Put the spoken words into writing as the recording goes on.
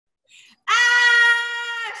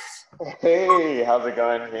Hey, how's it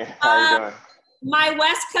going? How you Uh, doing? my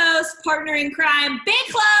West Coast partner in crime, Bake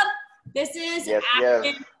Club. This is Yes,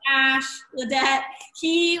 yes. Ash Ledet.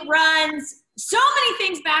 He runs so many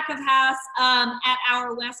things back of house at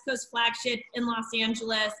our West Coast flagship in Los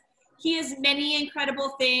Angeles. He is many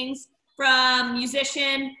incredible things, from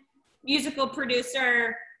musician, musical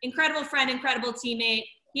producer, incredible friend, incredible teammate.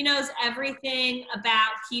 He knows everything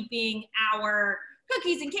about keeping our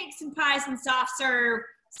cookies and cakes and pies and soft serve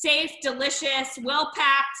safe, delicious, well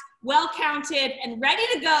packed, well counted, and ready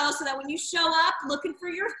to go, so that when you show up looking for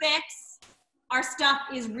your fix, our stuff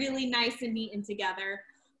is really nice and neat and together.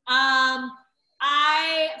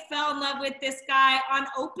 I fell in love with this guy on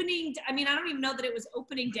opening. I mean, I don't even know that it was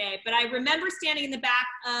opening day, but I remember standing in the back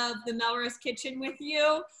of the Melrose kitchen with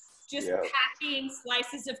you, just packing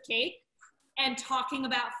slices of cake and talking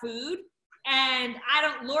about food. And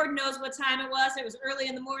Lord knows what time it was. It was early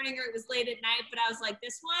in the morning or it was late at night, but I was like,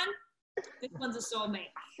 this one's a soulmate.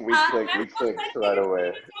 We clicked right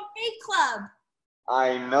away. Bake Club.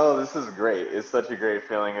 I know, this is great. It's such a great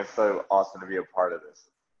feeling. It's so awesome to be a part of this.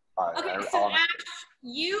 Okay, so Ash,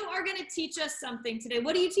 you are going to teach us something today.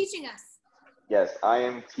 What are you teaching us? Yes, I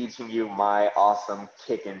am teaching you my awesome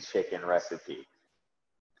kickin chicken recipe.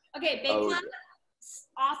 Okay, Bake Club,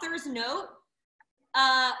 author's note.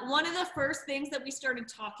 One of the first things that we started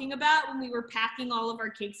talking about when we were packing all of our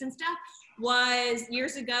cakes and stuff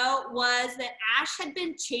years ago was that Ash had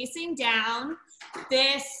been chasing down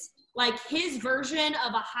his version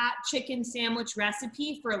of a hot chicken sandwich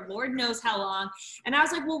recipe for Lord knows how long. And I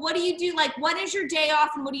was like, well, what do you do? Like, what is your day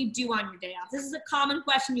off and what do you do on your day off? This is a common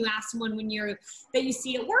question you ask someone that you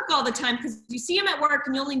see at work all the time, because you see them at work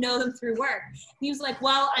and you only know them through work. And he was like,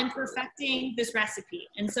 well, I'm perfecting this recipe.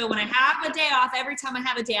 And so when I have a day off, every time I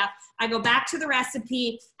have a day off, I go back to the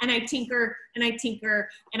recipe and I tinker and I tinker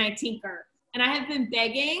and I tinker. And I have been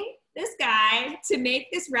begging this guy to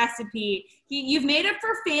make this recipe. You've made it for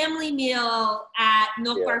family meal at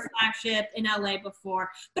Milk Bar Flagship in LA before,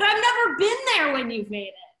 but I've never been there when you've made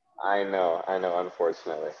it. I know,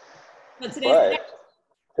 unfortunately. But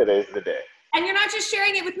today's the day. And you're not just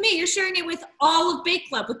sharing it with me, you're sharing it with all of Bake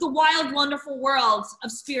Club, with the wild, wonderful world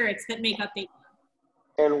of spirits that make up Bake Club.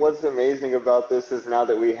 And what's amazing about this is now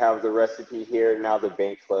that we have the recipe here, now the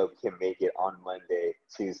Bake Club can make it on Monday,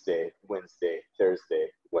 Tuesday, Wednesday, Thursday,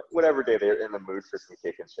 whatever day they're in the mood for some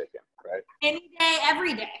kickin chicken, right? Any day,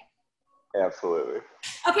 every day. Absolutely.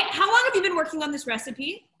 Okay, how long have you been working on this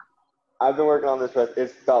recipe? I've been working on this recipe.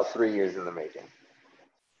 It's about 3 years in the making.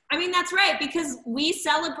 I mean, that's right, because we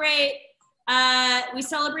celebrate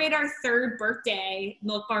our third birthday,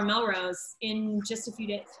 Milk Bar Melrose, in just a few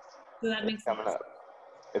days. So that makes sense.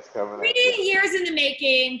 It's coming up. 3 years in the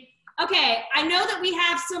making. Okay, I know that we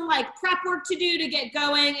have some prep work to do to get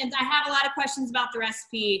going, and I have a lot of questions about the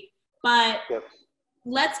recipe, but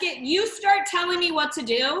let's get you start telling me what to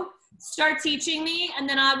do, start teaching me, and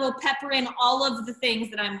then I will pepper in all of the things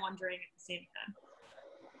that I'm wondering at the same time.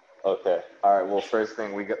 Okay. All right. Well, first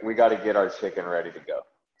thing, we got to get our chicken ready to go.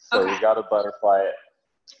 So we got to butterfly it,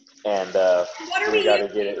 and we got to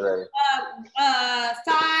get it ready.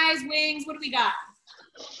 Thighs, wings, what do we got?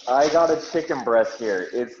 I got a chicken breast here.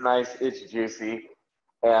 It's nice, it's juicy,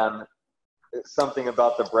 and it's something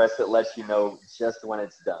about the breast that lets you know just when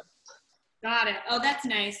it's done. Got it. Oh, that's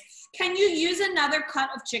nice. Can you use another cut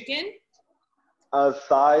of chicken?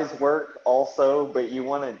 Thighs work also, but you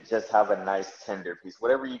want to just have a nice tender piece.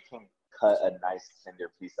 Whatever you can cut a nice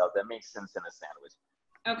tender piece out, that makes sense in a sandwich.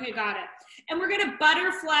 Okay, got it. And we're going to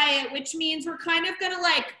butterfly it, which means we're kind of going to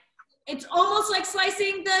it's almost like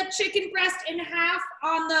slicing the chicken breast in half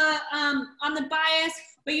on the bias,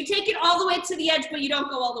 but you take it all the way to the edge, but you don't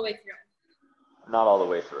go all the way through. Not all the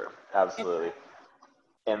way through, absolutely.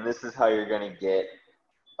 And this is how you're going to get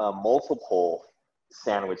multiple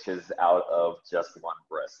sandwiches out of just one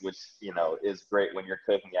breast, which, is great when you're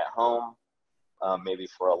cooking at home, maybe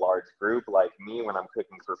for a large group like me. When I'm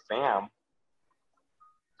cooking for fam,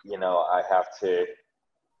 I have to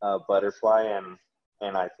butterfly,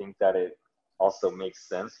 and I think that it also makes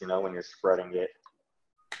sense, when you're spreading it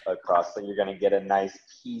across, so you're going to get a nice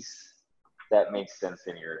piece that makes sense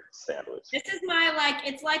in your sandwich. This is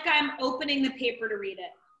it's like I'm opening the paper to read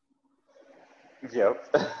it. Yep.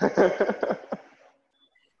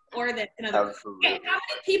 Or this. Absolutely. Okay, how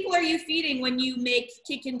many people are you feeding when you make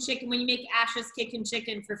when you make Ash's kickin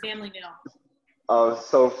chicken for family meal?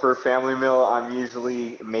 So for family meal, I'm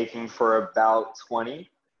usually making for about 20.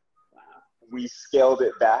 We scaled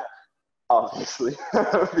it back, obviously,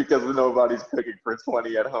 because nobody's cooking for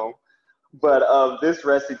 20 at home. But this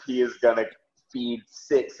recipe is going to feed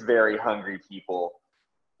 6 very hungry people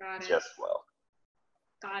just well.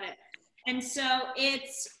 Got it. And so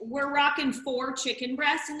we're rocking 4 chicken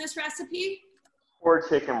breasts in this recipe? 4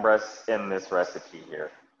 chicken breasts in this recipe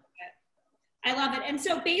here. I love it. And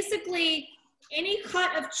so basically, any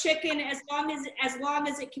cut of chicken, as long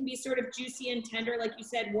as it can be sort of juicy and tender, like you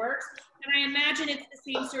said, works. And I imagine it's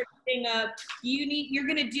the same sort of thing of you're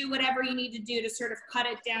going to do whatever you need to do to sort of cut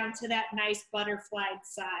it down to that nice butterflied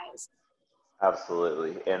size.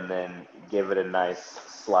 Absolutely. And then give it a nice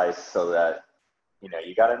slice so that, you know,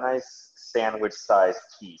 you got a nice sandwich-sized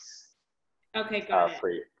piece. Okay, got it.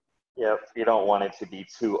 For you. Yep. You don't want it to be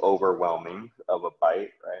too overwhelming of a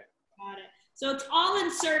bite, right? Got it. So it's all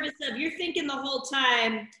in service of, you're thinking the whole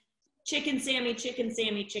time, chicken Sammy, chicken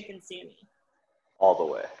Sammy, chicken Sammy. All the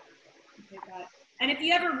way. Okay, got it. And if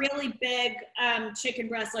you have a really big chicken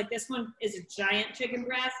breast, like this one is a giant chicken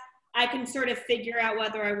breast, I can sort of figure out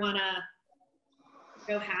whether I want to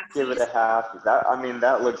go half. Give it a half.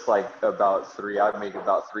 That looks like about 3. I'd make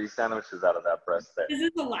about 3 sandwiches out of that breast there. This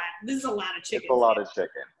is a lot. This is a lot of chicken. It's a lot of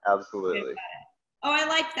chicken. Absolutely. Okay, oh, I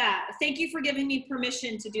like that. Thank you for giving me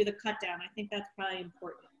permission to do the cut down. I think that's probably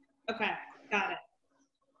important. Okay, got it.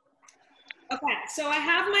 Okay, so I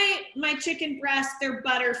have my chicken breasts. They're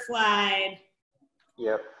butterflied.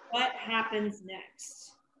 Yep. What happens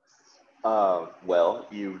next? Well,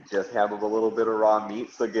 you just handled a little bit of raw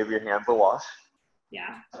meat, so give your hands a wash.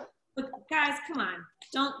 Yeah. Look, guys, come on.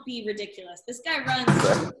 Don't be ridiculous. This guy runs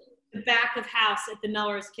the back of house at the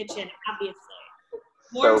Melrose Kitchen, obviously.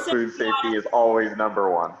 So food safety is always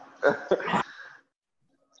number 1.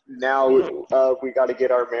 Now we got to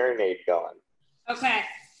get our marinade going. Okay.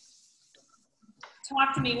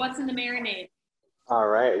 Talk to me. What's in the marinade? All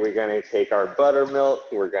right. We're going to take our buttermilk.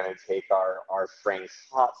 We're going to take our Frank's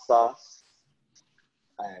hot sauce.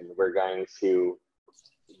 And we're going to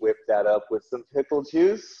whip that up with some pickle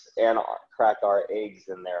juice and crack our eggs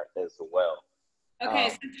in there as well. Okay.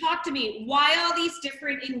 So talk to me. Why all these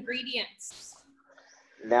different ingredients?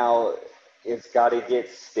 Now, it's got to get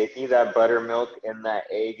sticky. That buttermilk and that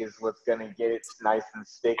egg is what's going to get it nice and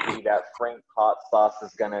sticky. That Frank's hot sauce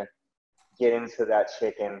is going to get into that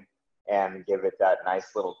chicken and give it that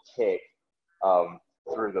nice little kick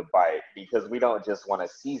through the bite, because we don't just want to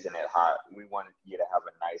season it hot. We want you to have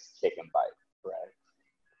a nice chicken bite, right?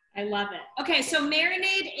 I love it. Okay, so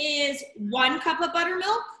marinade is 1 cup of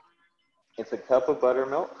buttermilk? It's a cup of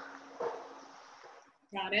buttermilk.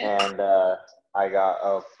 Got it. And I got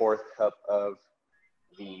a 4th cup of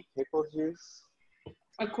the pickle juice.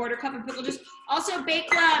 A 1/4 cup of pickle juice. Also,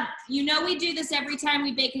 Bake Lab, you know we do this every time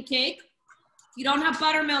we bake a cake. If you don't have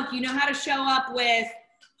buttermilk, you know how to show up with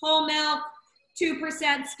whole milk,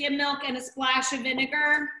 2% skim milk, and a splash of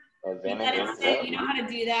vinegar. You let it sit. You know how to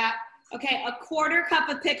do that. Okay, a 1/4 cup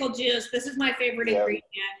of pickle juice. This is my favorite ingredient.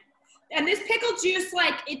 And this pickle juice,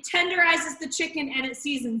 like, it tenderizes the chicken and it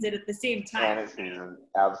seasons it at the same time. And it seasons,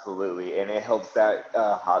 absolutely. And it helps that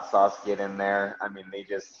hot sauce get in there. I mean, they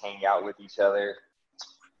just hang out with each other.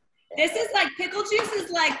 This is like, pickle juice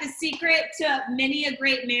is like the secret to many a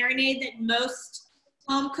great marinade that most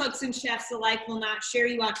home cooks and chefs alike will not share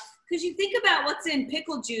you on. Because you think about what's in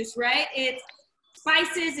pickle juice, right? It's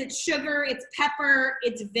spices, it's sugar, it's pepper,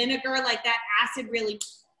 it's vinegar. Like, that acid really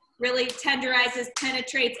tenderizes,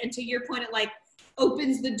 penetrates, and to your point, it like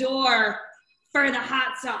opens the door for the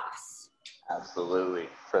hot sauce. Absolutely,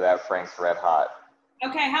 for that Frank's Red Hot.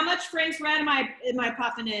 Okay, how much Frank's Red am I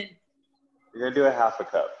popping in? You're gonna do a 1/2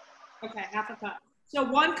 cup. Okay, 1/2 cup. So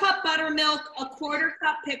 1 cup buttermilk, a 1/4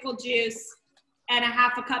 cup pickle juice, and a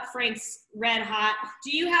 1/2 cup Frank's Red Hot.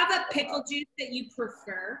 Do you have a pickle juice that you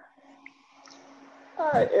prefer?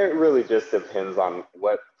 It really just depends on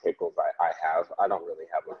what pickles I have. I don't really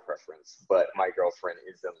have a preference, but my girlfriend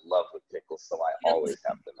is in love with pickles, so I always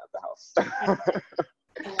have them at the house. I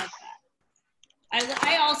love that.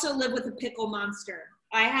 I also live with a pickle monster.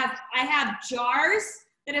 I have jars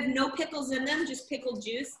that have no pickles in them, just pickle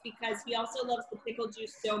juice, because he also loves the pickle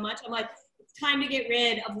juice so much. I'm like, it's time to get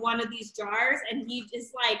rid of one of these jars, and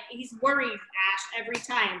he's worried, Ash, every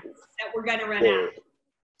time that we're gonna run out.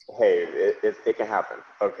 Hey, it can happen.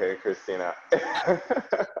 Okay, Christina.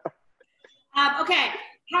 Okay,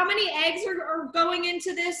 how many eggs are going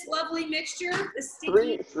into this lovely mixture?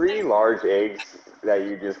 Three large eggs that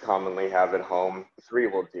you just commonly have at home. 3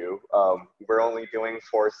 will do. We're only doing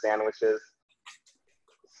 4 sandwiches.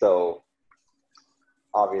 So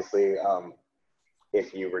obviously,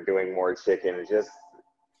 if you were doing more chicken, just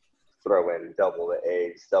throw in double the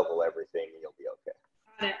eggs, double everything, and you'll be okay.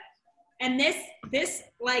 Got it. And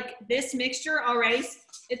this mixture already,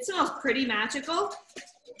 it smells pretty magical.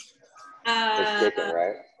 It's kicking,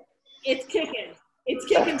 right? It's kicking. It's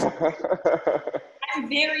kicking. I I'm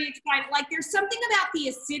very excited. Like, there's something about the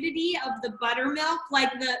acidity of the buttermilk,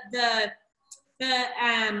 like the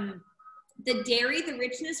dairy, the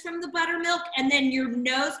richness from the buttermilk, and then your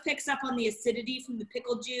nose picks up on the acidity from the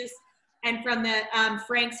pickle juice and from the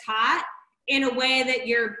Frank's Hot in a way that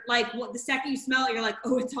you're like, the second you smell it, you're like,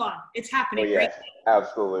 oh, it's on. It's happening. Oh, yeah, right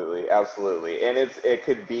absolutely, absolutely. And it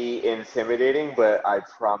could be intimidating, but I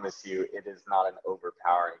promise you, it is not an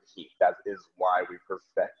overpowering heat. That is why we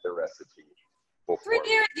perfect the recipe. 3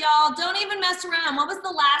 years, y'all. Don't even mess around. What was the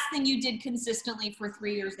last thing you did consistently for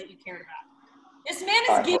 3 years that you cared about? This man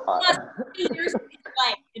is giving us 3 years of his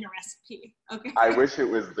life in a recipe. Okay. I wish it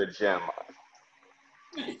was the gym.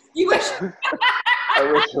 You wish.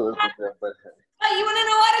 I wish it was the gym, but. Oh, you want to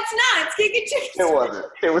know what? It's not. It's kickin' chicken. It wasn't.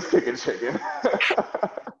 It was kickin' chicken.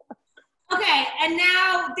 Okay, and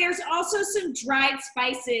now there's also some dried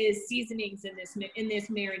spices, seasonings in this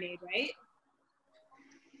marinade, right?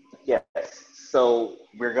 Yes. So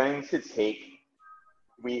we're going to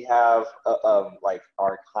we have like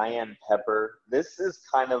our cayenne pepper. This is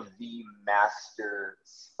kind of the master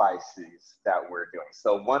spices that we're doing.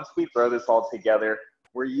 So once we throw this all together,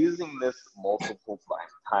 we're using this multiple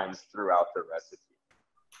times throughout the recipe.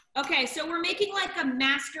 Okay, so we're making like a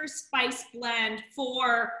master spice blend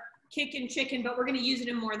for kickin' chicken, but we're going to use it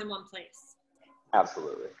in more than one place.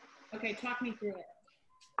 Absolutely. Okay, talk me through it.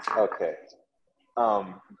 Okay.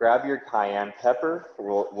 Grab your cayenne pepper.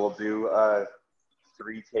 We'll do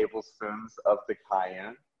 3 tablespoons of the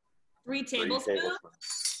cayenne. 3 tablespoons?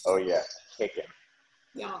 Oh yeah, kickin'.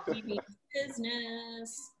 Y'all keep me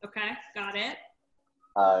business. Okay, got it.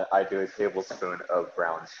 I do a tablespoon of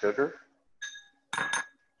brown sugar.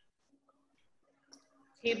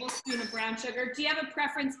 Tablespoon of brown sugar. Do you have a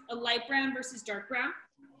preference, a light brown versus dark brown?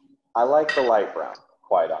 I like the light brown,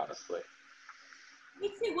 quite honestly. Me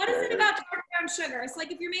too. What is it about dark brown sugar? It's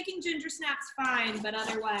like if you're making ginger snaps, fine, but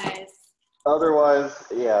otherwise. Otherwise,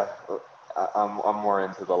 yeah, I'm more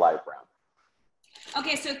into the light brown.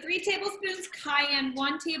 Okay, so 3 tablespoons cayenne,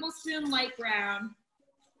 1 tablespoon light brown.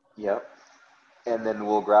 Yep. And then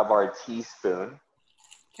we'll grab our teaspoon.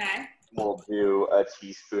 Okay. We'll do a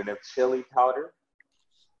teaspoon of chili powder.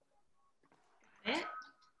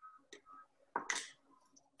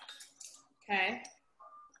 Okay.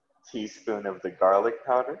 Teaspoon of the garlic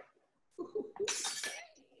powder. I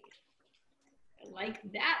like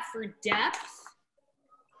that for depth.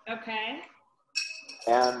 Okay.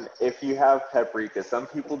 And if you have paprika, some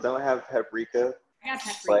people don't have paprika. I got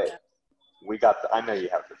paprika. But we got I know you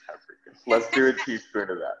have the paprika. Let's do a teaspoon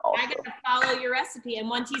of that also. I gotta follow your recipe, and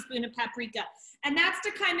 1 teaspoon of paprika. And that's to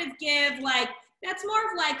kind of give that's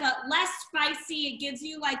more of like a less spicy. It gives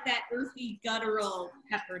you like that earthy guttural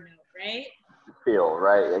pepper note, right? Feel,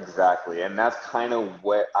 right, exactly. And that's kind of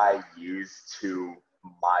what I use to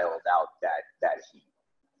mild out that heat.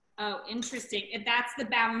 Oh, interesting. And that's the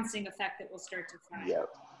balancing effect that we'll start to find. Yep.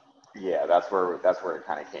 Yeah, that's where it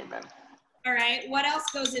kind of came in. All right. What else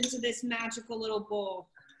goes into this magical little bowl?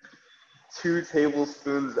 2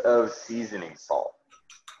 tablespoons of seasoning salt.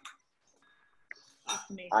 Talk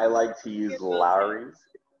to me. I like to use Lawry's.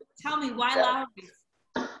 Tell me, why Lawry's?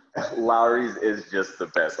 Lawry's is just the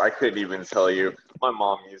best. I couldn't even tell you. My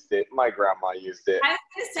mom used it. My grandma used it. I was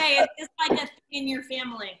going to say, it's just like a thing in your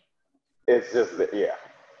family. It's just, yeah.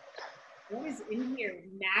 What is in here?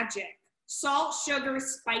 Magic. Salt, sugar,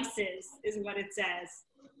 spices is what it says.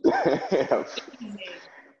 Yeah.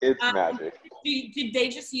 It's magic. Did they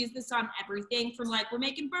just use this on everything from like, we're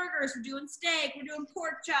making burgers, we're doing steak, we're doing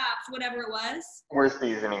pork chops, whatever it was? We're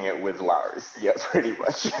seasoning it with Lawry's. Yeah, pretty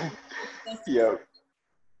much. Yep.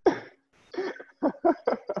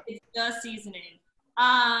 It's the seasoning.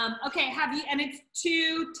 Okay, and it's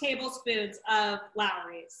 2 tablespoons of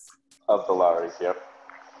Lawry's. Of the Lawry's, yep.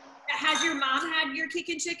 Has your mom had your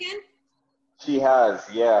kickin' chicken? She has,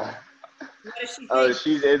 yeah. What does she think?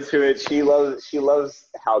 She's into it. She loves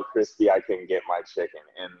how crispy I can get my chicken,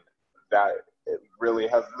 and that it really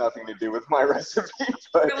has nothing to do with my recipe.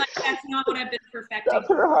 But you're like, that's not what I've been perfecting. That's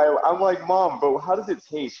her highlight. I'm like, Mom, but how does it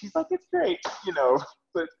taste? She's like, it's great,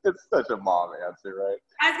 But it's such a mom answer, right?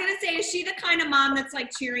 I was gonna say, is she the kind of mom that's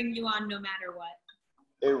like cheering you on no matter what?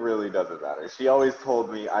 It really doesn't matter. She always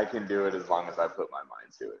told me I can do it as long as I put my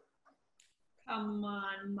mind to it. Come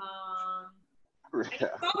on, Mom. Yeah.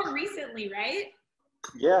 I saw her recently, right?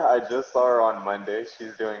 Yeah, I just saw her on Monday.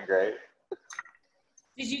 She's doing great.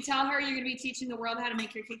 Did you tell her you're going to be teaching the world how to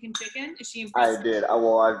make your kickin' chicken? Is she impressed? I did.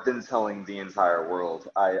 Well, I've been telling the entire world.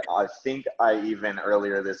 I think I even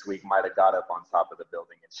earlier this week might have got up on top of the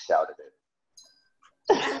building and shouted it.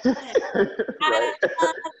 I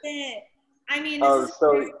love it. I mean,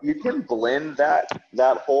 so you can blend that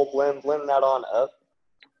whole blend that on up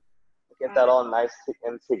Get that all nice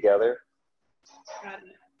and together. Got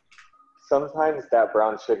it. Sometimes that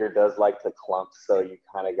brown sugar does like to clump, so you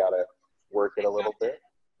kind of got to work it a little bit.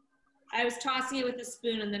 I was tossing it with a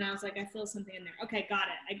spoon, and then I was like, I feel something in there. Okay, got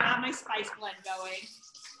it. I got my spice blend going.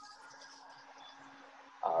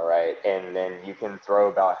 All right, and then you can throw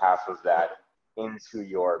about half of that into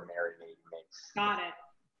your marinade mix. Got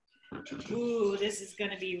it. Ooh, this is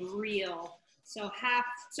gonna be real. So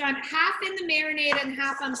I'm half in the marinade and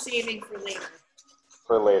half I'm saving for later.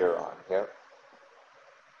 For later on, yep.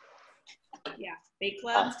 Yeah, bake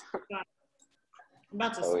club. I'm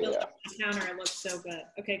about to spill it on the counter. It looks so good.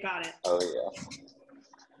 Okay, got it. Oh yeah.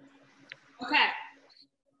 Okay.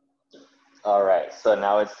 All right, so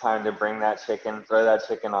now it's time to bring that chicken, throw that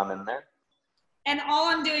chicken on in there. And all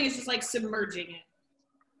I'm doing is just like submerging it.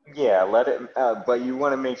 Yeah, let it, but you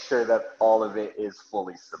want to make sure that all of it is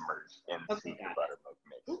fully submerged into the buttermilk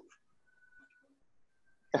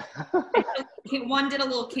mix. One did a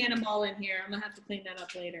little cannonball in here. I'm gonna have to clean that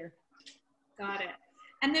up later. Got it.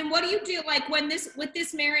 And then what do you do like with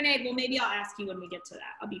this marinade? Well, maybe I'll ask you when we get to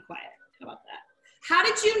that. I'll be quiet. How about that? How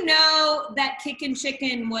did you know that kickin'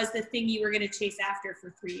 chicken was the thing you were going to chase after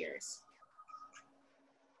for 3 years?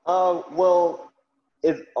 Well,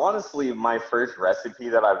 it's honestly my first recipe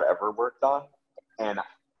that I've ever worked on, and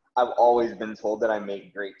I've always been told that I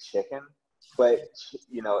make great chicken, but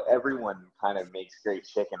you know, everyone kind of makes great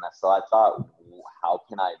chicken, so I thought, how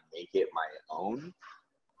can I make it my own?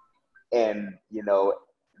 And you know,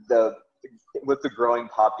 with the growing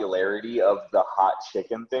popularity of the hot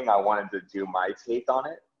chicken thing, I wanted to do my take on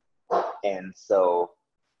it. And so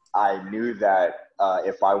I knew that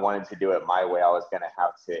if I wanted to do it my way, I was going to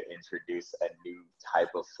have to introduce a new type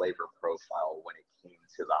of flavor profile when it came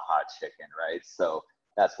to the hot chicken, right? So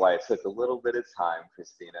that's why it took a little bit of time,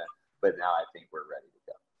 Christina, but now I think we're ready to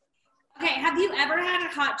go. Okay, have you ever had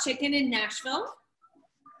a hot chicken in Nashville?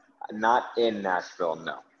 Not in Nashville,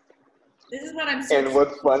 no. This is what I'm saying. And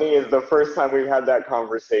what's funny is the first time we had that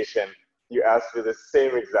conversation, you asked me the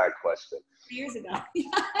same exact question. Years ago.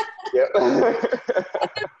 Yep.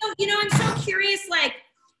 You know, I'm so curious, like,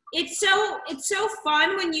 it's so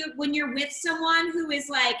fun when you're with someone who is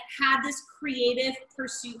like had this creative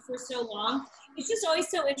pursuit for so long. It's just always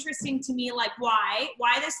so interesting to me, like why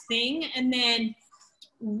this thing, and then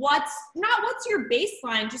what's your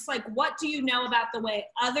baseline, just like what do you know about the way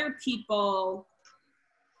other people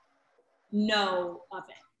know of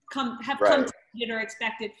it, come to it or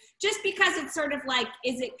expect it, just because it's sort of like,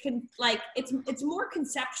 it's more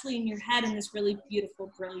conceptually in your head in this really beautiful,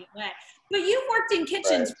 brilliant way. But you've worked in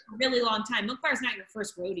kitchens for a really long time. Milk Bar is not your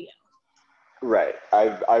first rodeo. Right.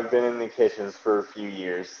 I've been in the kitchens for a few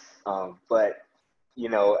years, but you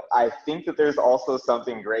know, I think that there's also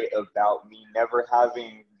something great about me never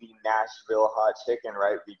having the Nashville hot chicken,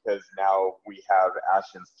 right? Because now we have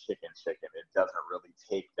Ashton's chicken. It doesn't really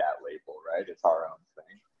take that label, right? It's our own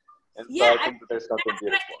thing. And so I think that there's something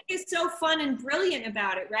beautiful. What I think is so fun and brilliant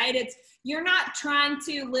about it, right? It's, you're not trying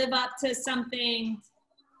to live up to something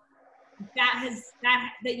that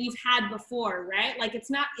you've had before, right? Like, it's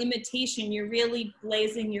not imitation. You're really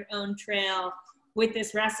blazing your own trail with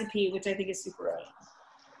this recipe, which I think is super cool.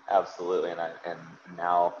 Absolutely, and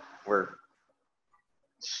now we're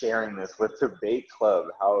sharing this with the Bake Club.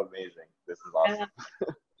 How amazing! This is awesome.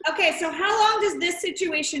 Okay, so how long does this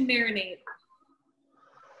situation marinate?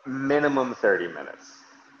 Minimum 30 minutes.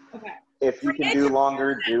 Okay. If you can do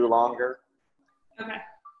longer, do longer. Okay.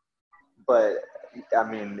 But I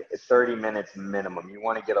mean, 30 minutes minimum. You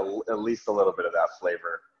want to get at least a little bit of that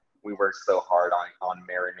flavor. We worked so hard on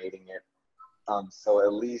marinating it. So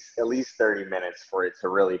at least 30 minutes for it to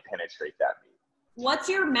really penetrate that meat. What's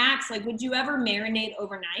your max? Like, would you ever marinate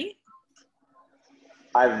overnight?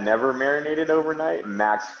 I've never marinated overnight,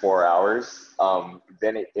 max 4 hours.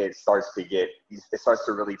 Then it starts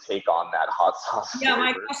to really take on that hot sauce flavor.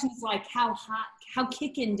 My question is like, how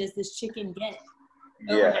kickin' does this chicken get?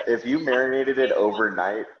 Overnight? Yeah, if you marinated it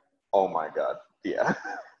overnight, oh my God, yeah,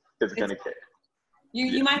 it's gonna kick.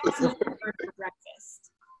 You might have some for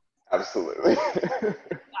breakfast. Absolutely.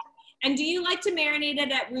 And do you like to marinate it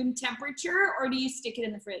at room temperature, or do you stick it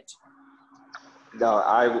in the fridge? No,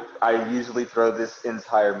 I usually throw this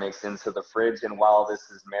entire mix into the fridge, and while this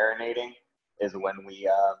is marinating is when we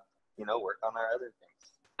work on our other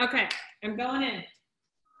things. Okay, I'm going in.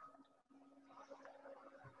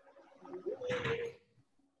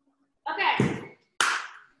 Okay.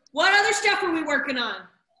 What other stuff are we working on?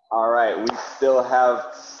 All right, we still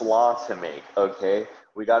have slaw to make, okay?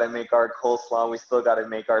 We got to make our coleslaw. We still got to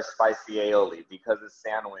make our spicy aioli, because a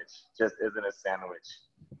sandwich just isn't a sandwich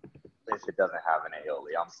if it doesn't have an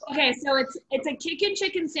aioli. I'm sorry. Okay, so it's a kickin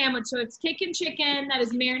chicken sandwich. So it's kickin chicken that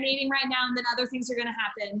is marinating right now, and then other things are gonna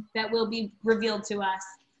happen that will be revealed to us.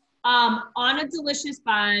 On a delicious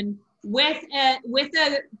bun with a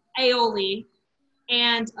aioli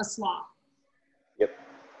and a slaw. Yep.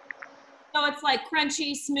 So it's like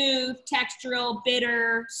crunchy, smooth, textural,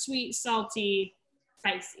 bitter, sweet, salty,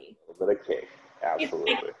 spicy. A little bit of kick.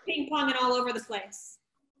 Absolutely. It's like ping ponging all over the place.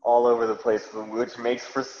 All over the place, which makes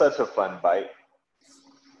for such a fun bite.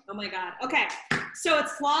 Oh my God. Okay. So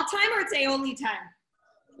it's slaw time or it's aioli time?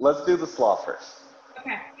 Let's do the slaw first.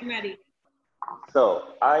 Okay, I'm ready.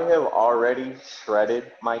 So I have already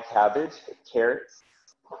shredded my cabbage, carrots.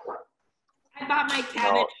 I bought my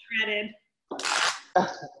cabbage shredded.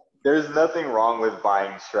 There's nothing wrong with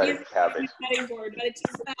buying shredded cabbage. Cutting board, but it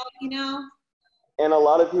just felt, you know. And a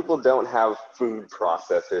lot of people don't have food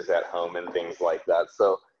processors at home and things like that.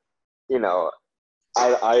 So, you know,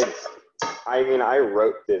 I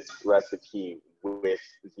wrote this recipe with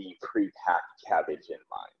the pre-packed cabbage in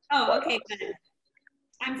mind. Oh, okay, good.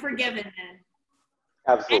 I'm forgiven then.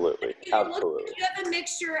 Absolutely, absolutely. Like you have a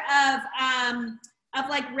mixture of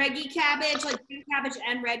like reggie cabbage, like green cabbage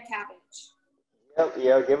and red cabbage. Yep,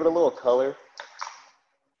 yeah, give it a little color.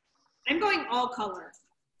 I'm going all color.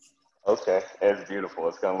 Okay, it's beautiful.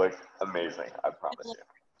 It's gonna look amazing, I promise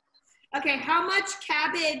you. Okay, how much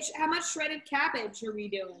shredded cabbage are we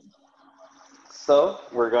doing? So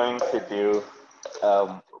we're going to do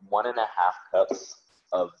 1.5 cups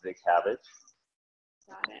of the cabbage.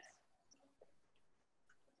 Got it.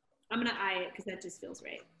 I'm gonna eye it because that just feels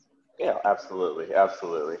right. Yeah, absolutely,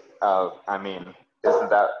 absolutely. I mean, isn't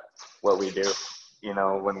that what we do? You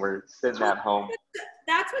know, when we're sitting at home.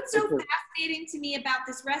 That's what's so fascinating to me about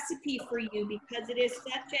this recipe for you, because it is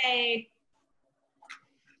such a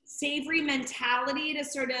savory mentality to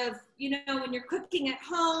sort of, you know, when you're cooking at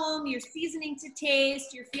home, you're seasoning to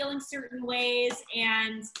taste, you're feeling certain ways.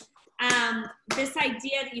 And this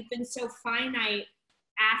idea that you've been so finite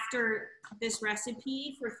after this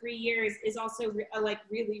recipe for 3 years is also like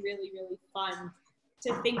really, really, really fun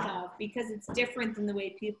to think of, because it's different than the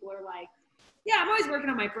way people are like, yeah, I'm always working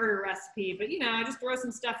on my burger recipe, but, you know, I just throw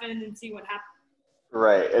some stuff in and see what happens.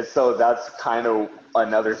 Right. And so that's kind of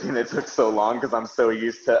another thing that took so long, because I'm so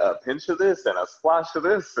used to a pinch of this and a splash of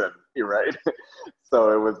this, and you're right.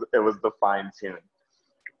 So it was the fine tune.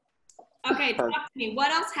 Okay, talk to me.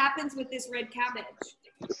 What else happens with this red cabbage?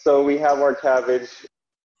 So we have our cabbage.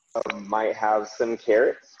 Might have some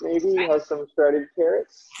carrots, maybe have some shredded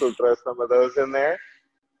carrots. So throw some of those in there.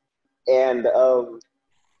 And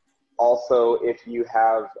also, if you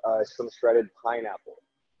have some shredded pineapple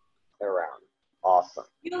around, awesome.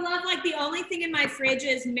 You know, love, like the only thing in my fridge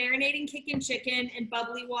is marinating kickin chicken and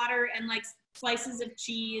bubbly water and like slices of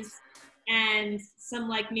cheese and some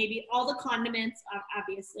like maybe all the condiments,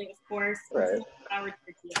 obviously, of course, right. And flour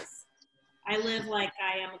tortillas. I live like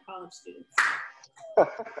I am a college student.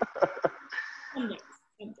 Some days.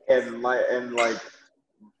 And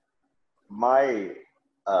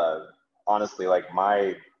honestly, like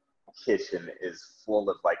my kitchen is full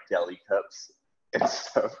of like deli cups and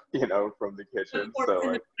stuff, you know, from the kitchen. So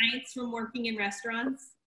and the pints from working in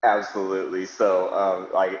restaurants. Absolutely. So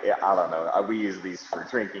like, I don't know, we use these for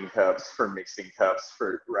drinking cups, for mixing cups,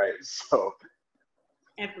 for right. So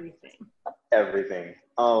everything.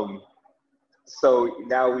 So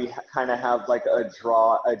now we kind of have like a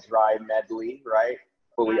dry medley, right?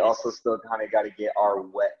 But we also still kind of got to get our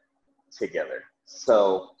wet together.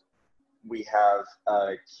 So we have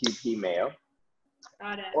QP mayo,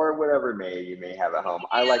 or whatever mayo you may have at home.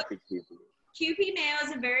 I like the QP. QP mayo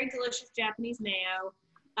is a very delicious Japanese mayo.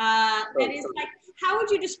 That is like, how would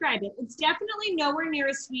you describe it? It's definitely nowhere near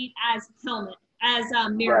as sweet as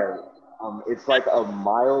Miracle. Right. It's like a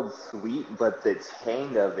mild sweet, but the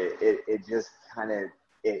tang of it just kind of,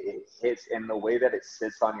 it hits, and the way that it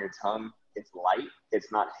sits on your tongue, it's light.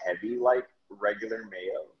 It's not heavy like regular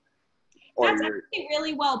mayo. That's actually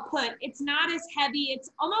really well put. It's not as heavy. It's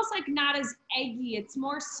almost like not as eggy. It's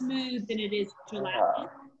more smooth than it is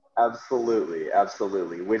gelatinous. Absolutely,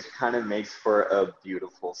 absolutely. Which kind of makes for a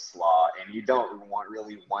beautiful slaw, and you don't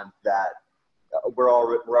really want that. We're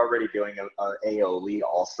already doing a aioli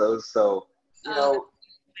also, so you know.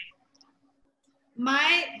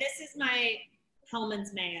 This is my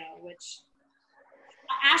Hellman's mayo, which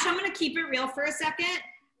Ash, I'm gonna keep it real for a second.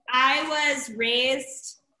 I was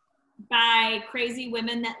raised by crazy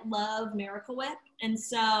women that love Miracle Whip, and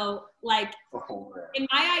so like in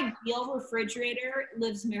my ideal refrigerator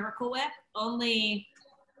lives Miracle Whip. Only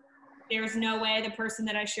there's no way the person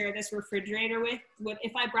that I share this refrigerator with would,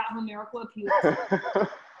 if I brought home Miracle Whip, he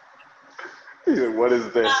would. What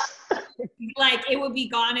is this? like it would be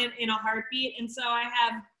gone in a heartbeat. And so I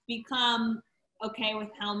have become okay with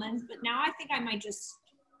Hellmann's, but now I think I might just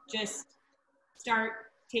start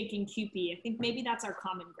taking QP. I think maybe that's our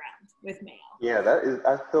common ground with mayo. Yeah,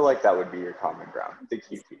 I feel like that would be your common ground, the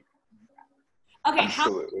QP. Okay, Absolutely. how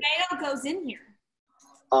much mayo goes in here?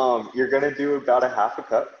 You're gonna do about a half a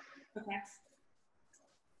cup. Okay.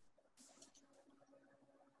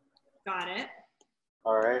 Got it.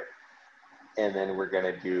 All right. And then we're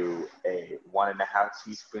gonna do a 1.5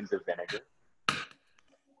 teaspoons of vinegar.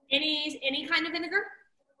 Any kind of vinegar?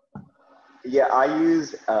 Yeah, I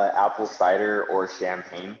use apple cider or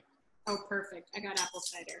champagne. Oh, perfect. I got apple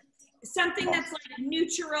cider. Something that's like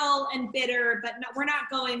neutral and bitter, but we're not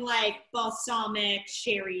going like balsamic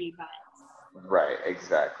sherry vibes. Right,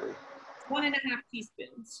 exactly. 1.5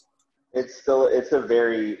 teaspoons. It's a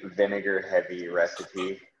very vinegar heavy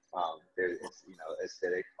recipe. It's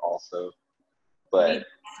acidic also, but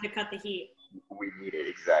to cut the heat. We need it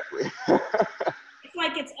exactly. It's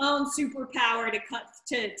like its own superpower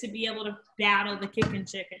to be able to battle the kickin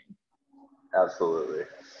chicken. Absolutely.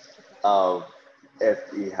 If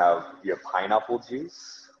you have your pineapple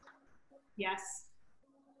juice. Yes.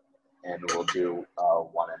 And we'll do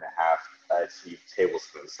 1.5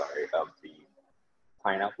 tablespoons, of the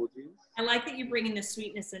pineapple juice. I like that you're bringing the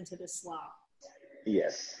sweetness into the slaw.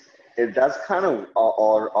 Yes. That's kind of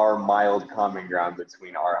our mild common ground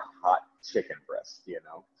between our hot chicken breast,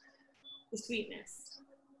 The sweetness.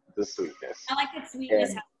 The sweetness. I like that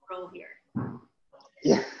sweetness has a role here.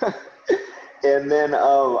 Yeah. And then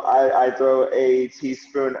I throw a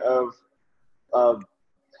teaspoon of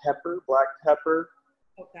black pepper.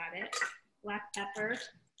 Oh, got it. Black pepper.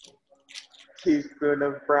 Teaspoon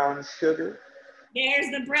of brown sugar.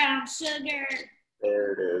 There's the brown sugar.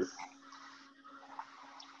 There it is.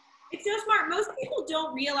 It's so smart. Most people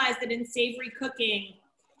don't realize that in savory cooking,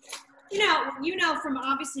 you know from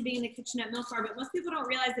obviously being in the kitchen at Milk Bar, but most people don't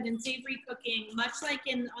realize that in savory cooking, much like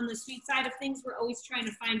on the sweet side of things, we're always trying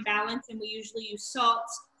to find balance, and we usually use salt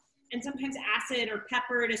and sometimes acid or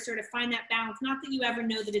pepper to sort of find that balance. Not that you ever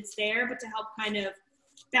know that it's there, but to help kind of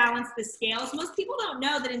balance the scales. Most people don't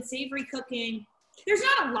know that in savory cooking, there's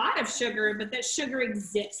not a lot of sugar, but that sugar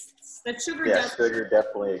exists. That sugar sugar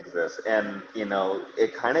definitely exists. And,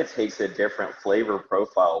 it kind of takes a different flavor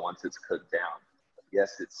profile once it's cooked down.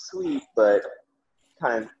 Yes, it's sweet, but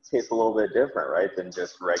kind of tastes a little bit different, right, than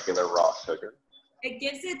just regular raw sugar. It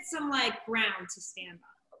gives it some, ground to stand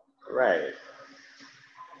on. Right.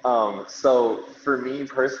 So for me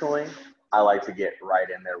personally, I like to get right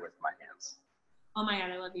in there with my hands. Oh my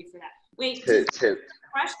God, I love you for that. Wait, does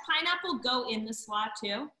fresh pineapple go in the slaw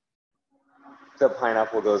too? The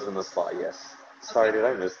pineapple goes in the slaw, yes. Sorry, okay. Did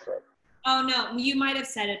I miss that? Oh no, you might have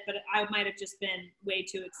said it, but I might have just been way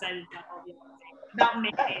too excited about all the other things. About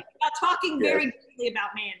mayonnaise. About talking very quickly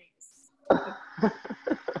about mayonnaise.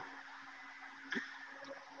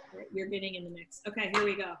 You're getting in the mix. Okay, here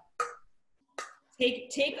we go.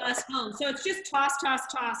 Take us home. So it's just toss.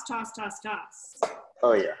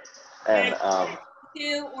 Oh yeah, and toss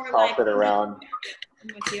it around.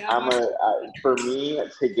 For me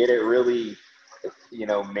to get it really,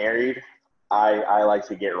 married, I like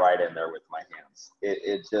to get right in there with my hands.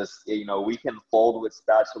 It just, we can fold with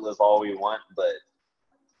spatulas all we want, but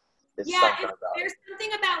there's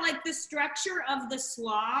something about the structure of the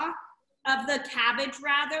slaw, of the cabbage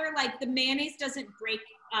rather, the mayonnaise doesn't break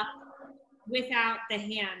up without the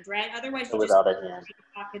hand, right? Otherwise you just make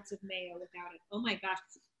pockets of mayo without it. Oh my gosh.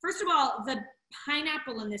 First of all, the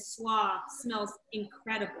pineapple in this slaw smells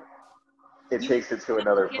incredible. It takes it to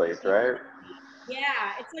another place, right?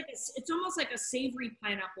 Yeah, it's almost like a savory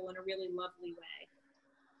pineapple in a really lovely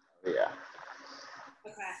way. Yeah.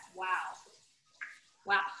 Okay,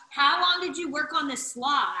 wow. How long did you work on this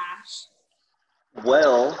slaw, Ash?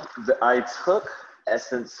 Well, I took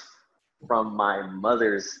essence from my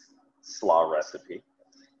mother's slaw recipe,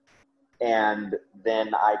 and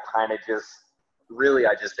then I kind of just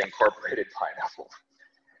incorporated pineapple.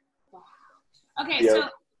 Wow. Okay, so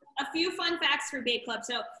a few fun facts for Bake Club.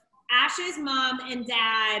 So Ash's mom and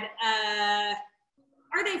dad,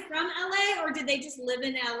 are they from LA, or did they just live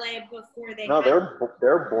in LA before they? No,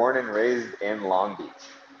 they're born and raised in Long Beach.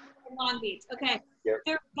 In Long Beach, okay. Yep.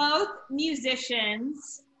 They're both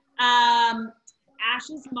musicians.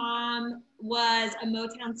 Ash's mom was a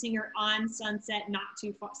Motown singer on Sunset, not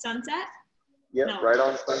too far. Sunset? Yep, no. Right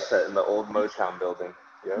on Sunset in the old Motown building.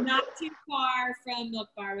 Yep. Not too far from Milk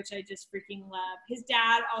Bar, which I just freaking love. His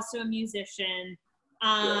dad, also a musician.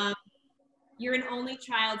 Yep. You're an only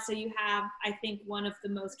child, so you have, I think, one of the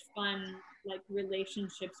most fun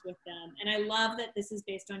relationships with them. And I love that this is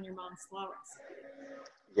based on your mom's slaw recipe.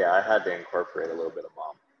 Yeah, I had to incorporate a little bit of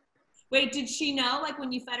mom. Wait, did she know, like,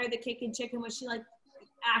 when you fed her the kickin chicken, was she like,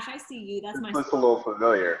 Ash, I see you, that's my Looks a little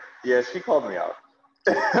familiar. Yeah, she called me out.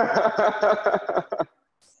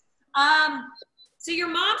 So your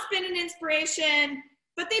mom's been an inspiration,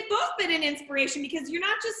 but they've both been an inspiration because you're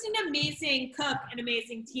not just an amazing cook, an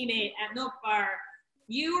amazing teammate at Milk Bar.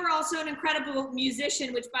 You are also an incredible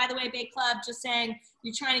musician, which, by the way, Bake Club, just saying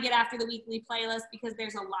you're trying to get after the weekly playlist because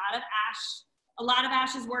there's a lot of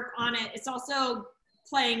Ash's work on it. It's also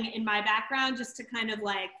playing in my background just to kind of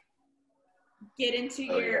like get into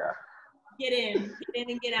get in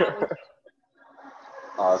and get out with it.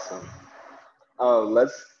 Awesome. Oh,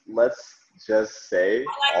 let's just say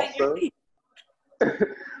also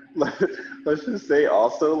let's just say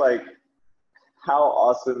also, like, how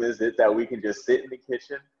awesome is it that we can just sit in the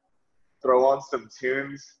kitchen, throw on some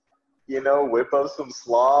tunes, whip up some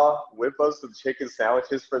slaw, whip up some chicken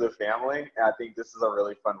sandwiches for the family. And I think this is a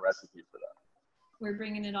really fun recipe for that. We're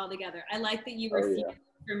bringing it all together. I like that you refused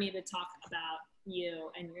for me to talk about you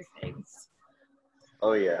and your things.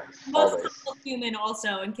 Oh yeah, Most human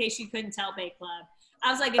also, in case you couldn't tell, Bake Club. I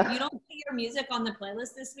was like, if you don't put your music on the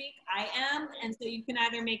playlist this week, I am. And so you can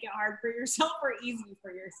either make it hard for yourself or easy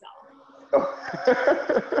for yourself.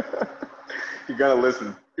 You're gonna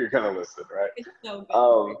listen, right? It's so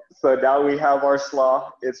good. So now we have our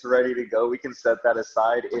slaw. It's ready to go. We can set that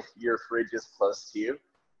aside. If your fridge is close to you,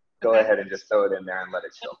 go ahead and just throw it in there and let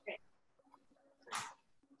it chill. Okay.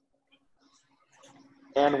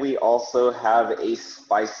 And we also have a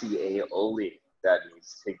spicy aioli that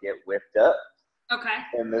needs to get whipped up. Okay.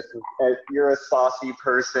 And this is, if you're a saucy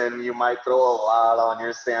person, you might throw a lot on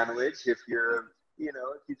your sandwich. If you're, if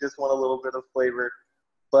you just want a little bit of flavor,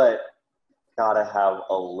 but gotta have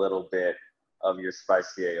a little bit of your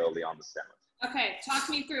spicy aioli on the sandwich. Okay, talk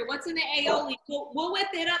me through. What's in the aioli? We'll whip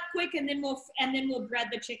it up quick, and then we'll bread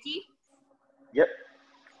the chicky. Yep.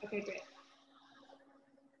 Okay, great.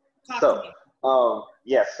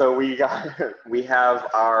 So we have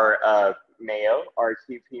our mayo, our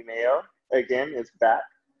QP mayo. Again, it's back.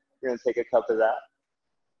 We're gonna take a cup of that.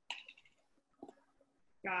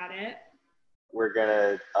 Got it. We're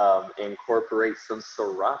gonna incorporate some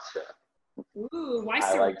sriracha. Ooh, why I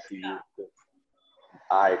sriracha? like to use it.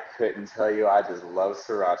 I couldn't tell you. I just love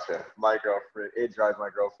sriracha. It drives my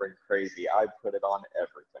girlfriend crazy. I put it on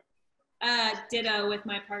everything. Ditto with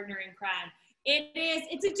my partner in crime.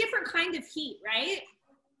 It's a different kind of heat, right?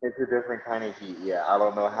 It's a different kind of heat, yeah. I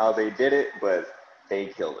don't know how they did it, but they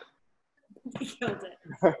killed it. They killed it.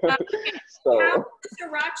 Okay. So, how much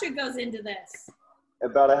sriracha goes into this?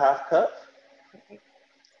 About a half cup. Okay.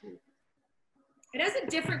 It has a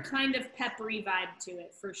different kind of peppery vibe to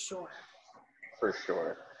it, for sure. For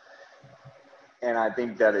sure. And I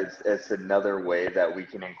think that it's another way that we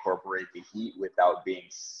can incorporate the heat without being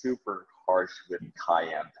super harsh with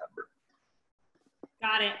cayenne pepper.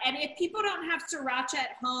 Got it. And if people don't have sriracha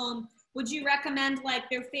at home, would you recommend like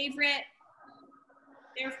their favorite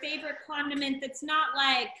condiment that's not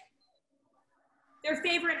like their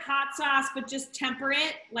favorite hot sauce, but just temper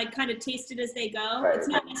it, like kind of taste it as they go? Right. It's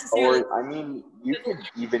not necessarily. Or, you could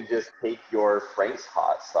even just take your Frank's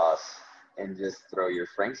hot sauce and just throw your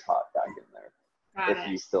Frank's hot back in there. If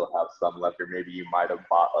you still have some left, or maybe you might have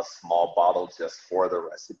bought a small bottle just for the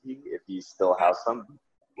recipe. If you still have some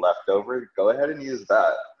left over, go ahead and use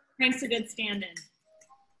that. Frank's a good stand-in.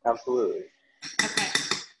 Absolutely. Okay,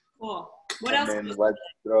 cool. What else? And then let's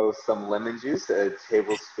throw some lemon juice, a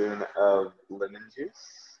tablespoon of lemon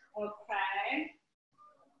juice. Okay.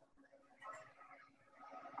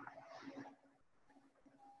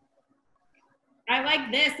 I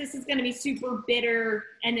like this. This is going to be super bitter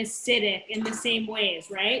and acidic in the same ways,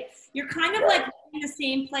 right? You're kind of like in the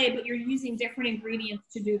same play, but you're using different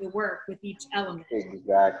ingredients to do the work with each element.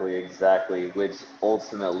 Exactly. Which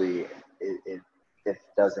ultimately, it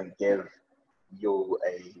doesn't give you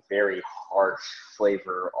a very harsh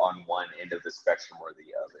flavor on one end of the spectrum or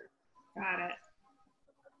the other. Got it.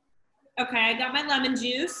 Okay, I got my lemon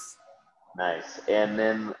juice. Nice. And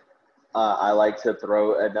then I like to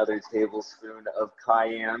throw another tablespoon of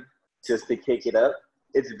cayenne just to kick it up.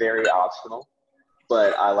 It's very optional,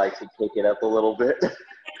 but I like to kick it up a little bit.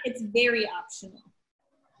 It's very optional.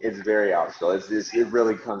 It's very optional. It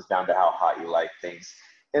really comes down to how hot you like things.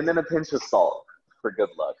 And then a pinch of salt for good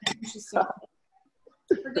luck.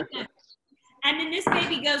 For good luck. And then this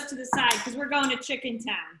baby goes to the side because we're going to Chicken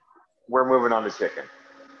Town. We're moving on to chicken.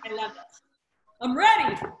 I love it. I'm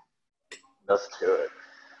ready. Let's do it.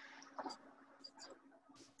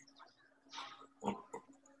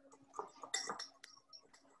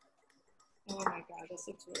 Oh my God, this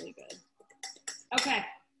looks really good. Okay,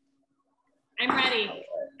 I'm ready. Okay.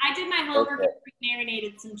 I did my homework Okay. and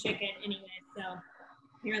marinated some chicken anyway, so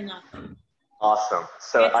you're in luck. Awesome.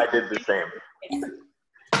 So I did the same.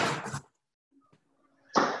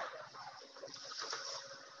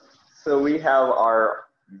 So we have our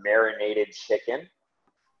marinated chicken.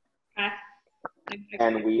 Okay.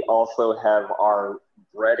 And we also have our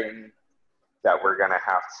breading that we're gonna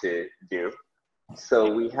have to do.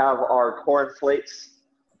 So we have our cornflakes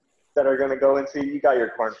that are gonna go into, you got your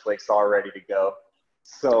cornflakes all ready to go.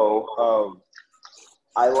 So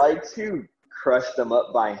I like to crush them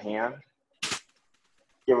up by hand.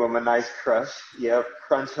 Give them a nice crush. Yep,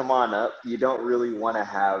 crunch them on up. You don't really wanna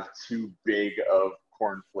have too big of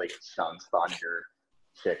cornflake chunks on your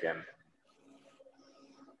chicken.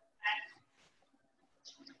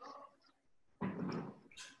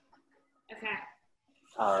 Okay.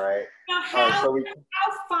 All right. Now, how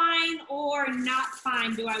fine or not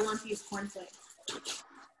fine do I want these cornflakes?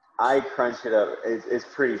 I crunch it up. It's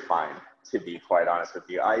pretty fine, to be quite honest with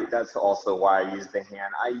you. That's also why I use the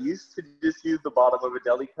hand. I used to just use the bottom of a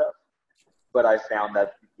deli cup, but I found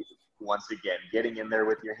that once again, getting in there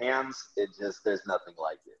with your hands, there's nothing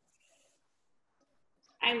like it.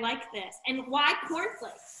 I like this. And why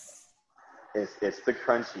cornflakes? It's the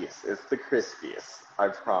crunchiest. It's the crispiest. I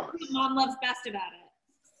promise. What Mom loves best about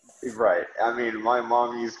it. Right. I mean, my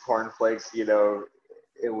mom used cornflakes. You know,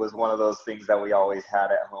 it was one of those things that we always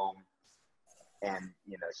had at home, and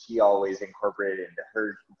you know, she always incorporated it into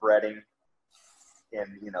her breading.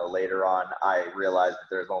 And you know, later on, I realized that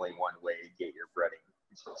there's only one way to get your breading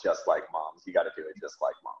just like Mom's. You got to do it just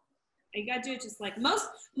like Mom. You gotta do it just like most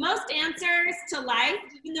answers to life,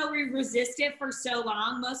 even though we resist it for so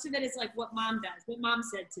long, most of it is like what Mom does, what Mom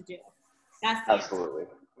said to do. That's the absolutely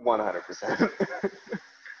 100%.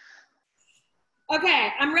 Okay,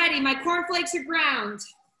 I'm ready. My cornflakes are ground.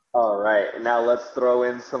 All right, now let's throw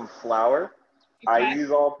in some flour. Okay. I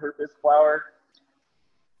use all-purpose flour.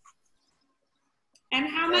 And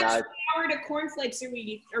how much flour to cornflakes are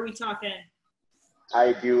we talking?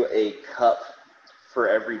 I do a cup. For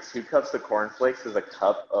every 2 cups of cornflakes is a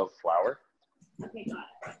cup of flour. Okay, got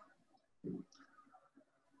it.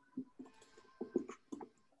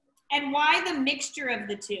 And why the mixture of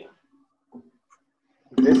the two?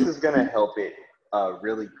 This is going to help it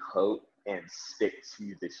really coat and stick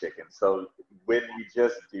to the chicken. So when you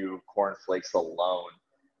just do cornflakes alone,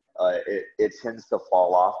 it tends to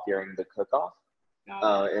fall off during the cook-off.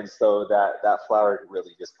 And so that flour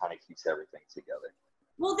really just kind of keeps everything together.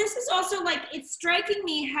 Well, this is also like, it's striking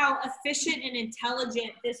me how efficient and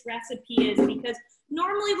intelligent this recipe is, because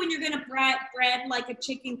normally when you're going to bread like a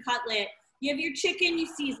chicken cutlet, you have your chicken, you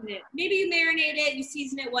season it. Maybe you marinate it, you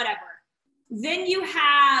season it, whatever. Then you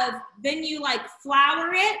like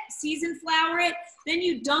flour it, season flour it, then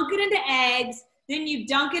you dunk it into eggs, then you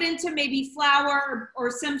dunk it into maybe flour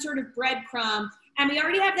or some sort of breadcrumb. And we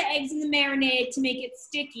already have the eggs in the marinade to make it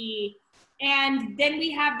sticky. And then we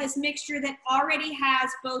have this mixture that already has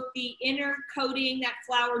both the inner coating, that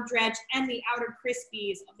flour dredge, and the outer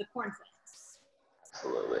crispies of the cornflakes.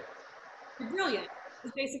 Absolutely. You're brilliant.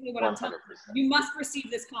 That's basically what 100%. I'm telling you. You must receive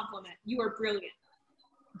this compliment. You are brilliant.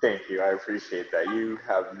 Thank you. I appreciate that. You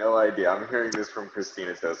have no idea. I'm hearing this from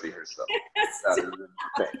Christina Tosi herself. That is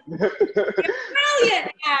insane. You're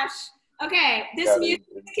brilliant, Ash. Okay, this music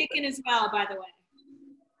is kicking as well, by the way.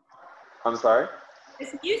 I'm sorry?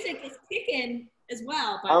 This music is kicking as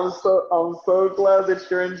well. I'm so glad that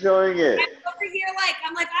you're enjoying it. I'm over here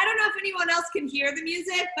I'm like, I don't know if anyone else can hear the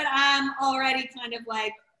music, but I'm already kind of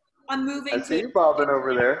like, I'm moving. I see you bobbing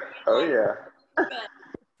over there. Oh yeah.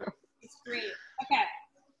 Good. It's great. Okay.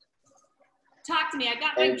 Talk to me. I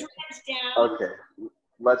got my dredge down. Okay.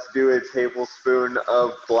 Let's do a tablespoon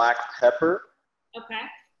of black pepper. Okay.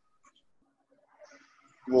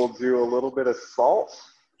 We'll do a little bit of salt.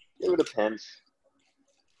 Give it a pinch.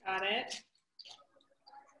 Got it.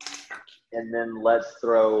 And then let's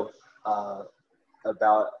throw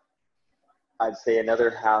about, I'd say, another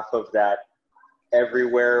half of that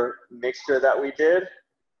everywhere mixture that we did.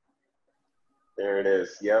 There it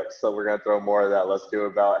is. Yep. So we're going to throw more of that. Let's do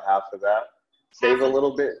about half of that. Save a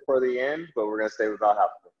little bit for the end, but we're going to save about half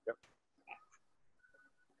of it. Yep.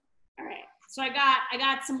 All right. So I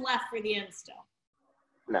got some left for the end still.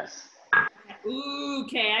 Nice. Ooh,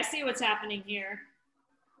 okay. I see what's happening here.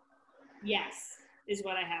 Yes, is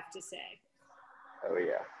what I have to say. Oh,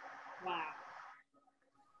 yeah. Wow.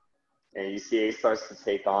 And you see it starts to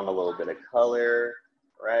take on a little bit of color,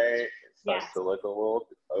 right? It starts to look a little,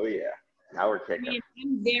 oh, yeah. Now we're kicking. I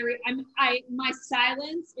mean, my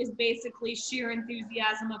silence is basically sheer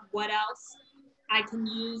enthusiasm of what else I can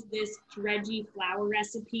use this dredgy flour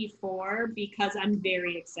recipe for, because I'm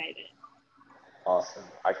very excited. Awesome.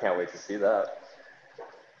 I can't wait to see that.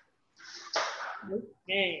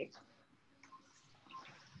 Okay.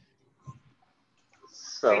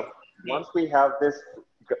 So once we have this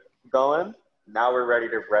going, now we're ready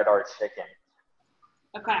to bread our chicken.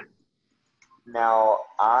 Okay. Now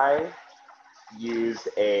I use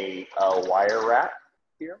a wire wrap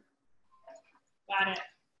here. Got it.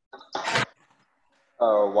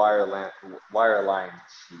 Wire line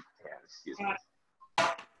sheet pan, excuse me.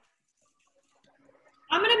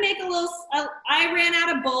 I'm gonna make a little. I ran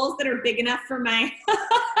out of bowls that are big enough for my,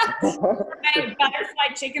 my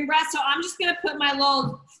butterflied chicken breast, so I'm just gonna put my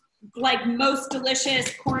little, like, most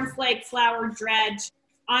delicious cornflake flour dredge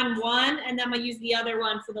on one, and then I'm gonna use the other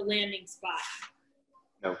one for the landing spot.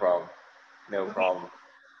 No problem. No problem.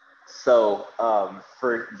 So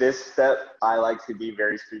for this step, I like to be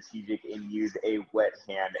very strategic and use a wet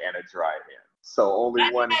hand and a dry hand. So only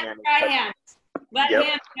Wet one hand, hand. dry hand. Wet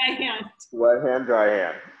hand, dry hand. Wet hand, dry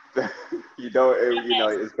hand. You don't, you know,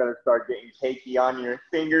 it's gonna start getting cakey on your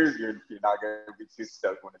fingers. You're not gonna be too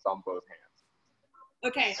stoked when it's on both hands.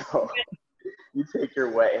 Okay. So you take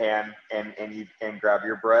your wet hand and you can grab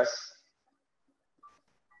your breast.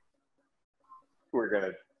 We're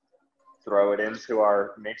gonna throw it into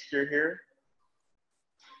our mixture here.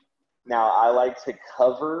 Now I like to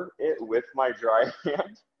cover it with my dry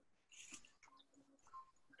hand.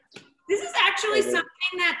 This is actually something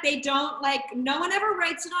that they don't, like, no one ever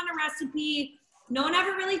writes it on a recipe. No one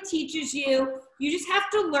ever really teaches you. You just have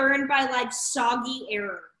to learn by, like, soggy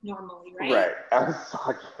error normally, right? Right. I'm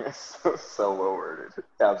soggy. So well worded.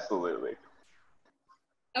 Absolutely.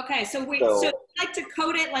 Okay, so you like to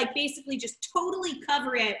coat it, like, basically just totally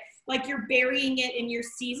cover it, like you're burying it in your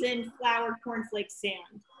seasoned flour cornflake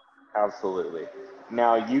sand. Absolutely.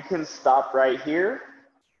 Now you can stop right here,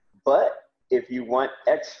 but if you want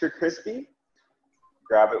extra crispy,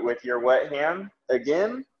 grab it with your wet hand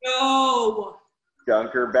again. No.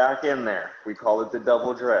 Dunk her back in there. We call it the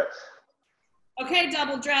double dredge. Okay,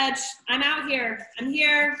 double dredge. I'm out here. I'm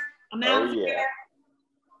here. I'm out here.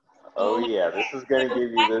 Oh yeah. This is gonna give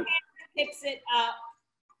you the. Picks it up.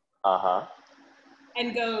 Uh-huh.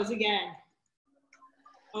 And goes again.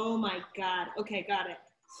 Oh my God. Okay, got it.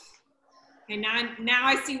 Okay, now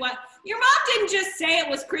I see what your mom didn't just say it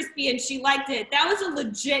was crispy and she liked it. That was a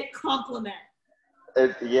legit compliment.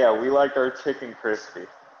 Yeah, we like our chicken crispy.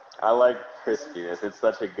 I like crispiness. It's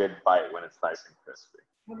such a good bite when it's nice and crispy.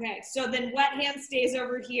 Okay, so then wet hand stays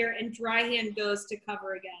over here and dry hand goes to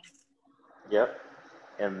cover again. Yep.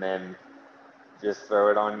 And then just throw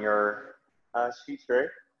it on your sheet tray.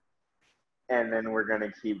 And then we're going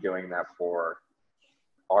to keep doing that for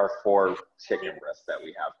our 4 chicken breasts that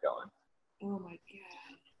we have going. Oh my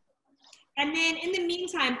God. And then in the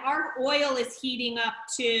meantime, our oil is heating up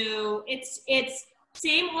to, it's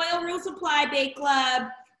same oil rules apply, Bake Club.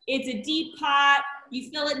 It's a deep pot. You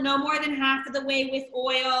fill it no more than half of the way with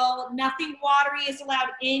oil. Nothing watery is allowed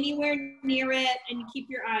anywhere near it, and you keep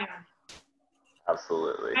your eye on it.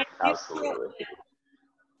 Absolutely. Absolutely.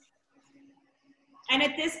 And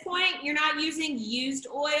at this point, you're not using used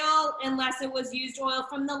oil unless it was used oil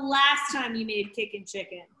from the last time you made kickin'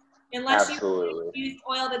 chicken. Unless you use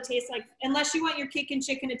oil that tastes like, unless you want your kickin'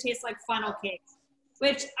 chicken to taste like funnel cake,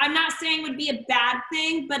 which I'm not saying would be a bad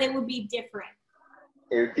thing, but it would be different.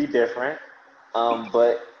 It would be different.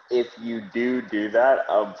 But if you do that,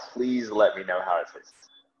 please let me know how it tastes.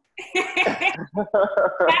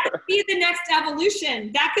 That could be the next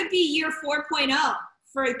evolution. That could be year 4.0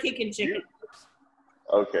 for kickin' chicken.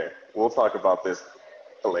 Okay, we'll talk about this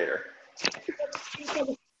later.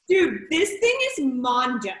 Dude, this thing is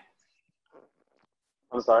mondo.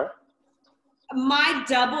 I'm sorry? My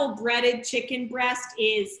double breaded chicken breast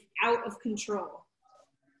is out of control.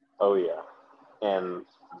 Oh yeah, and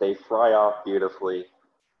they fry off beautifully.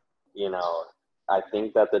 You know, I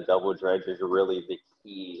think that the double dredge is really the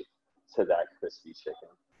key to that crispy chicken,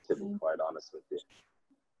 to be quite honest with you.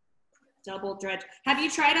 Double dredge. Have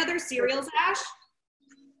you tried other cereals, Ash?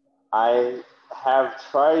 I have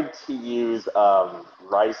tried to use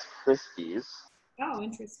Rice Krispies. Oh,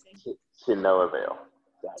 interesting. To no avail.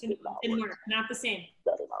 That did not work. Not the same.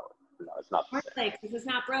 That did not work. No, it's not the same. Like, because it's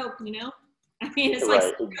not broke, you know? I mean, it's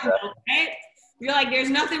like, exactly. Right? You're like, there's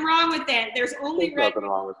nothing wrong with it. There's only nothing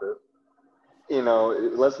wrong with it. You know,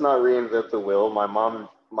 let's not reinvent the wheel. My mom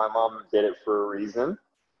did it for a reason.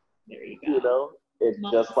 There you go. You know, it's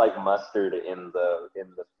just like mustard in the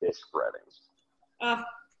fish breading.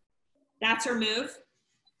 That's her move.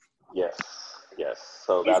 Yes.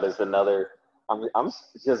 So that is another. I'm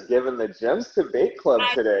just giving the gems to Bake Club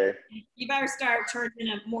today. You better start charging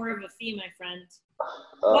more of a fee, my friend.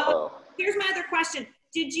 Uh-oh. Well, here's my other question.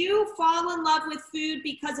 did you fall in love with food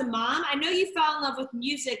because of mom? I know you fell in love with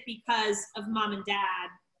music because of mom and dad.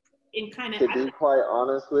 To be quite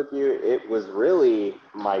honest with you, it was really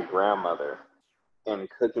my grandmother and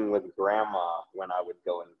cooking with grandma when I would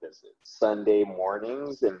go and visit Sunday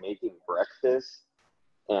mornings and making breakfast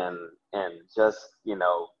and just, you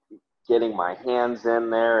know, getting my hands in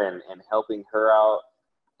there and helping her out.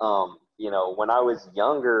 You know, when I was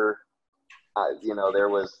younger, you know, there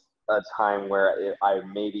was a time where I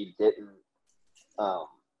maybe didn't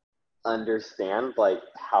understand like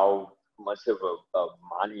how much of a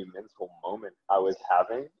monumental moment I was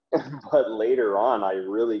having. But later on, I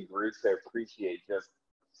really grew to appreciate just,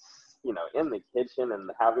 you know, in the kitchen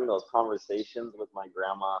and having those conversations with my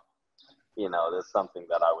grandma. You know, that's something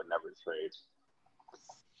that I would never trade.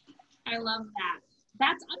 I love that.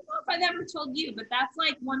 I don't know if I've ever told you, but that's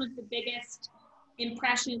like one of the biggest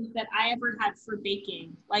impressions that I ever had for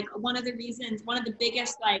baking. Like one of the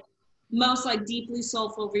biggest, like most like deeply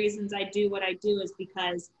soulful reasons I do what I do is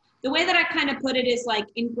because the way that I kind of put it is like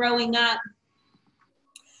in growing up,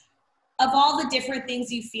 of all the different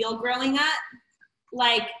things you feel growing up,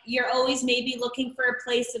 like you're always maybe looking for a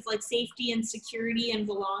place of like safety and security and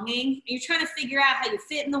belonging. And you're trying to figure out how you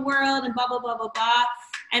fit in the world and blah, blah, blah, blah, blah.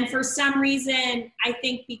 And for some reason, I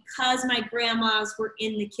think because my grandmas were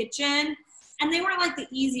in the kitchen, and they weren't like the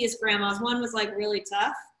easiest grandmas. One was like really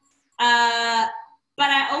tough. But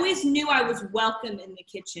I always knew I was welcome in the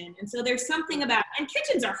kitchen. And so there's something about, and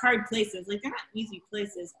kitchens are hard places. Like they're not easy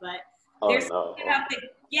places, but there's something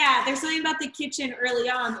about the kitchen early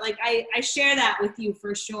on. Like I share that with you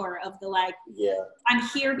for sure of the like, I'm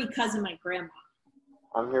here because of my grandma.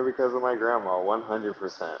 I'm here because of my grandma,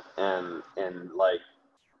 100%. And like,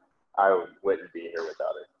 I wouldn't be here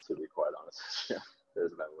without it, to be quite honest with you.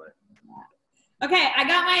 There's no way. Okay, I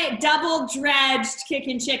got my double dredged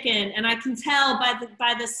kickin' chicken, and I can tell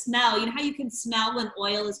by the smell. You know how you can smell when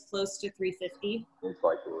oil is close to 350? It's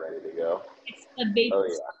like ready to go. It's the vapor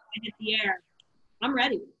hit the air. I'm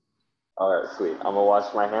ready. All right, sweet. I'm gonna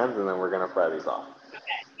wash my hands, and then we're gonna fry these off.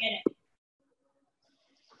 Okay,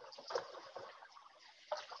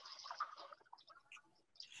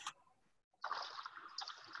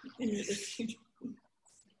 get it.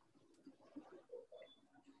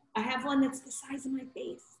 I have one that's the size of my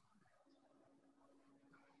face.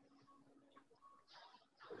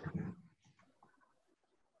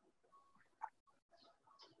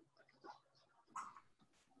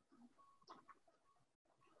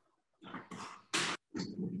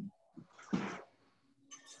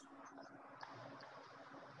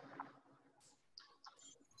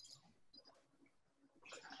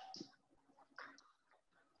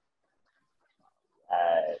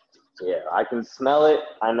 Yeah, I can smell it.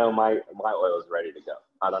 I know my oil is ready to go.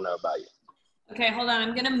 I don't know about you. Okay, hold on.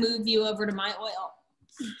 I'm gonna move you over to my oil.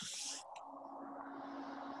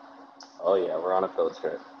 Oh yeah, we're on a field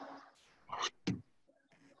trip.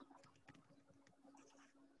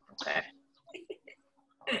 Okay.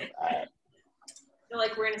 I feel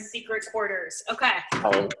like we're in a secret quarters. Okay.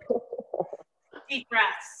 Deep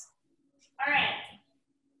breaths. All right.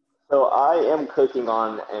 So I am cooking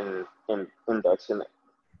on an induction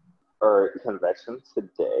or convection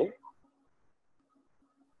today.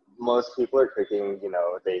 Most people are cooking, you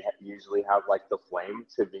know, they usually have like the flame.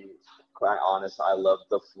 To be quite honest, I love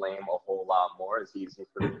the flame a whole lot more. It's easy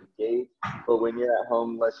for me to gauge. But when you're at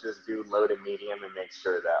home, let's just do low to medium and make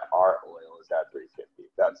sure that our oil is at 350.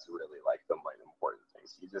 That's really like the most important thing.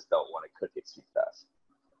 So you just don't want to cook it too fast.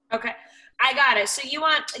 Okay, I got it. So you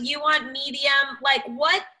want medium, like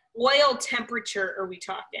what oil temperature are we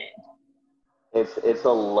talking? It's a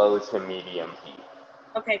low to medium heat.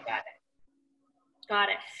 Okay, got it. Got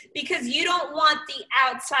it. Because you don't want the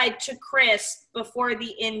outside to crisp before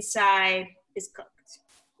the inside is cooked.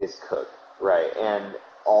 It's cooked, right. And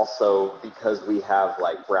also because we have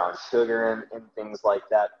like brown sugar and things like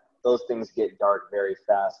that, those things get dark very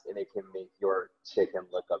fast and it can make your chicken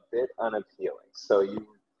look a bit unappealing. So you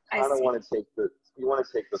kind of want to take the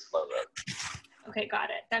slow road. Okay, got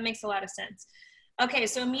it. That makes a lot of sense. Okay,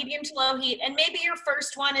 so medium to low heat. And maybe your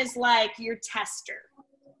first one is like your tester.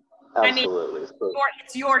 Absolutely. I mean,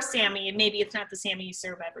 it's your Sammy, and maybe it's not the Sammy you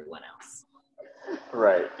serve everyone else.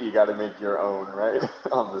 Right. You got to make your own, right,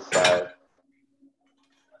 on the side.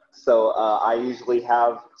 So I usually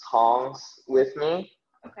have tongs with me.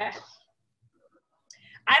 Okay.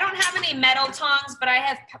 I don't have any metal tongs, but I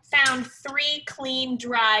have found 3 clean,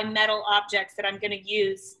 dry metal objects that I'm going to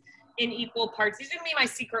use in equal parts. These are going to be my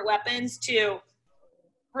secret weapons to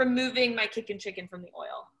removing my kickin' chicken from the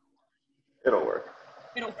oil. It'll work.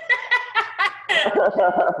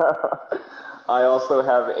 I also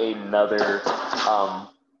have another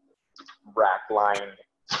rack line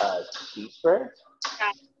sheet tray.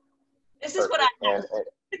 This is what I have.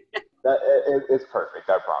 It's perfect,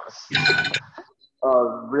 I promise.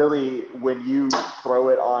 Really, when you throw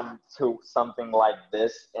it on to something like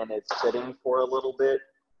this and it's sitting for a little bit,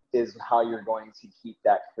 is how you're going to keep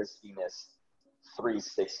that crispiness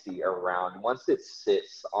 360 around. Once it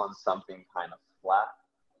sits on something kind of flat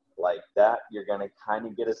like that, you're going to kind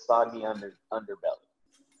of get a soggy underbelly.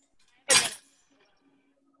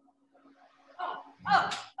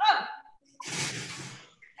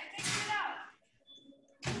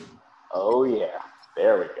 Oh yeah,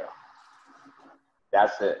 there we go.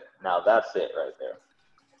 That's it. Now that's it right there.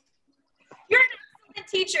 You're an excellent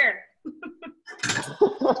teacher.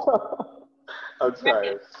 I'm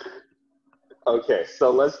trying. Okay,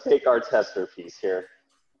 so let's take our tester piece here.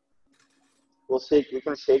 We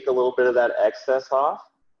can shake a little bit of that excess off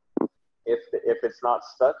if it's not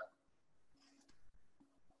stuck,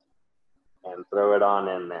 and throw it on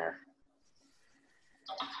in there.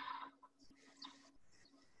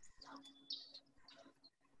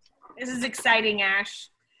 This is exciting, Ash.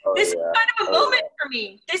 Oh, this is yeah. kind of a moment for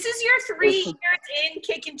me. This is your 3 years in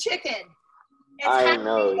Kickin' Chicken. It's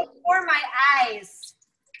happening before my eyes.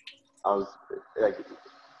 I was like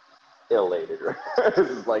elated. This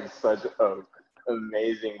is like such an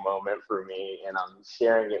amazing moment for me, and I'm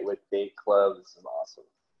sharing it with Bake Club. This is awesome.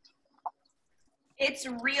 It's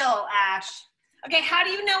real, Ash. Okay, how do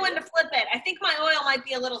you know when to flip it? I think my oil might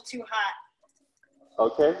be a little too hot.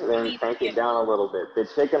 Okay, then crank it down a little bit. The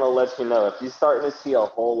chicken will let you know. If you're starting to see a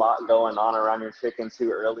whole lot going on around your chicken too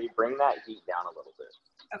early, bring that heat down a little bit.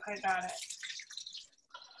 Okay, got it.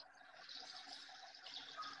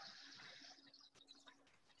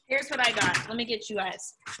 Here's what I got. Let me get you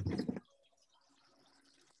guys.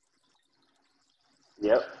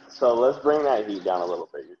 Yep. So let's bring that heat down a little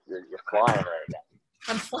bit. You're flying right now.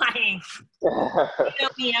 I'm flying. You know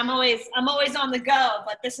me. I'm always on the go,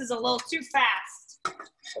 but this is a little too fast.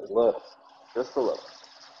 A little, just a little.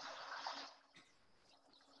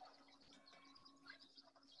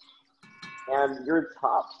 And your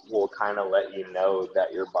top will kind of let you know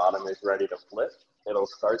that your bottom is ready to flip. It'll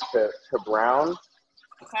start to brown.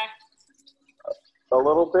 Okay. A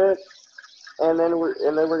little bit, and then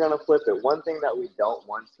we're gonna flip it. One thing that we don't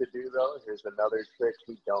want to do though, here's another trick: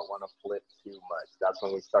 we don't want to flip too much. That's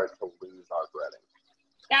when we start to lose our breading.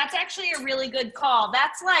 That's actually a really good call.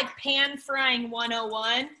 That's like pan frying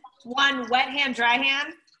 101. One, wet hand, dry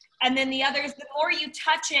hand, and then the other is the more you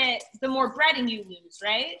touch it, the more breading you lose,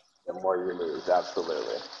 right? The more you lose,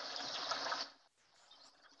 absolutely.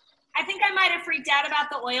 I think I might have freaked out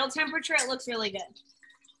about the oil temperature. It looks really good.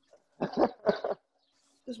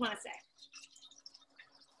 Just want to say.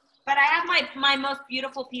 But I have my most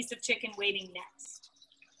beautiful piece of chicken waiting next.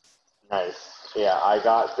 Nice. Yeah, I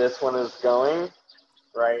got this one is going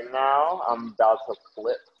right now. I'm about to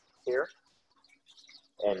flip here.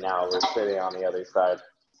 And now we're sitting on the other side.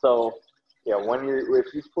 So yeah,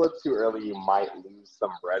 if you flip too early, you might lose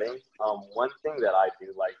some breading. One thing that I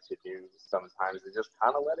do like to do sometimes is just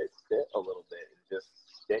kind of let it sit a little bit and just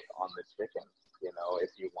stick on the chicken. You know, if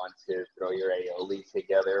you want to throw your aioli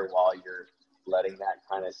together while you're letting that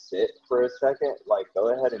kind of sit for a second, like go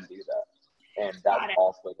ahead and do that. And that's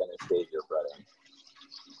also going to save your breading.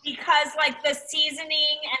 Because like the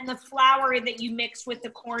seasoning and the flour that you mix with the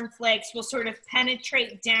cornflakes will sort of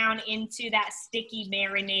penetrate down into that sticky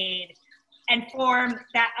marinade and form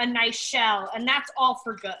a nice shell. And that's all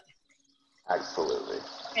for good. Absolutely.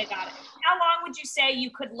 Okay, got it. How long would you say you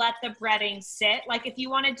could let the breading sit? Like if you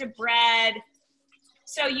wanted to bread,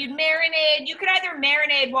 so you'd marinate, you could either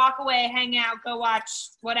marinate, walk away, hang out, go watch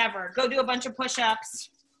whatever, go do a bunch of push-ups,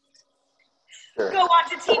 sure. Go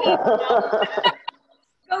watch a TV show,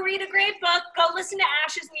 go read a great book, go listen to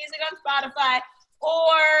Ash's music on Spotify,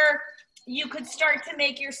 or you could start to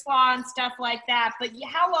make your slaw and stuff like that. But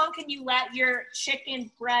how long can you let your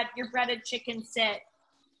breaded chicken sit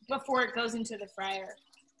before it goes into the fryer?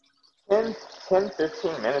 10,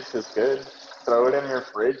 15 minutes is good. Throw it in your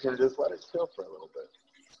fridge and just let it chill for a little bit.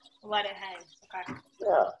 Let it hang. Okay.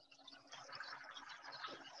 Yeah.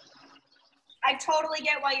 I totally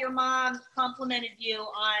get why your mom complimented you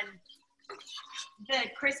on the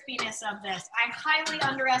crispiness of this. I highly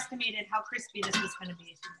underestimated how crispy this was going to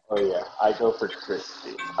be. Oh yeah, I go for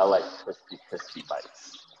crispy. I like crispy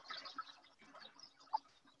bites.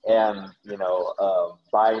 And, you know,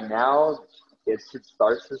 by now, it should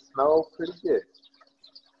start to smell pretty good.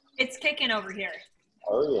 It's kicking over here.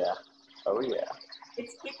 Oh yeah. Oh yeah.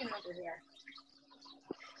 It's kicking over here.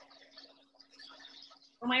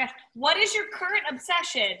 Oh my gosh. What is your current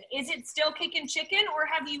obsession? Is it still kickin' chicken, or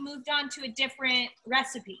have you moved on to a different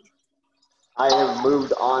recipe? I have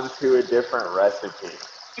moved on to a different recipe.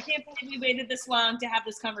 I can't believe we waited this long to have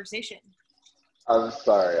this conversation. I'm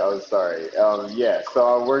sorry. Yeah. So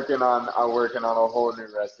I'm working on a whole new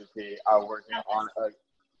recipe.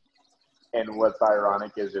 And what's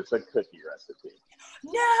ironic is it's a cookie recipe.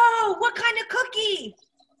 No, what kind of cookie?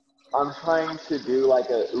 I'm trying to do like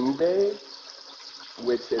a ube,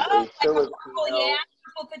 which is a Filipino.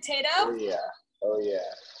 Purple potato. Oh yeah.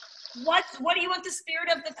 What do you want the spirit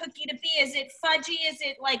of the cookie to be? Is it fudgy? Is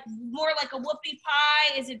it like more like a whoopie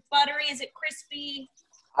pie? Is it buttery? Is it crispy?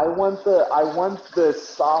 I want the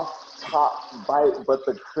soft top bite, but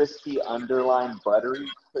the crispy underline buttery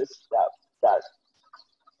crisp, that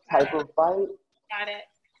type of bite. Got it.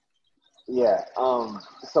 Yeah.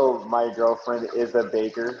 So my girlfriend is a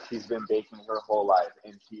baker. She's been baking her whole life,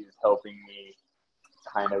 and she's helping me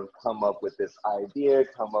kind of come up with this idea,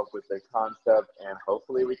 come up with the concept, and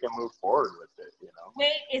hopefully we can move forward with it, you know?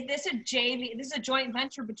 Wait, is this a JV? This is a joint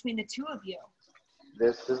venture between the two of you?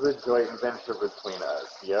 This is a joint venture between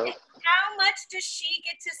us, yep. How much does she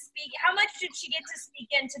get to speak? How much did she get to speak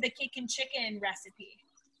into the kickin' chicken recipe?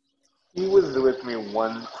 He was with me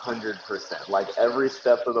 100%, like every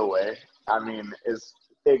step of the way. I mean,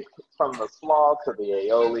 from the slaw to the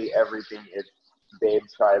aioli, everything is, babe,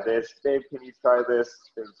 try this. Babe, can you try this?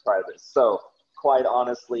 Babe, try this. So, quite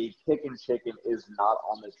honestly, kickin' chicken is not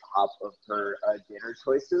on the top of her dinner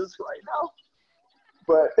choices right now.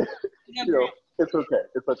 But, you know, it's okay.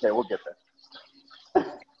 It's okay. We'll get there.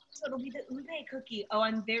 So it'll be the ube cookie. Oh,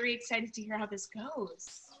 I'm very excited to hear how this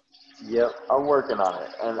goes. Yep, I'm working on it.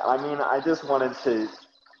 And, I mean, I just wanted to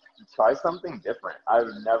try something different.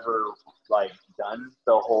 I've never, done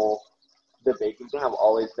the baking thing. I've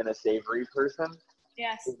always been a savory person.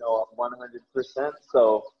 Yes. 100%.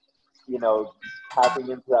 So, tapping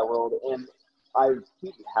into that world. And I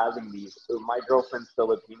keep having these, my girlfriend's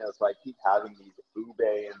Filipino, so I keep having these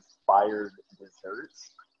ube-inspired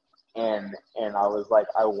desserts. And I was like,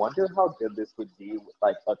 I wonder how good this would be with,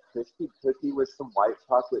 like, a crispy cookie with some white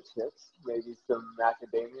chocolate chips, maybe some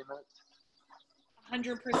macadamia nuts.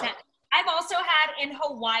 100%. I've also had in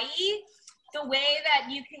Hawaii, the way that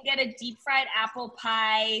you can get a deep fried apple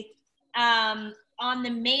pie on the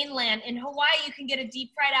mainland. In Hawaii, you can get a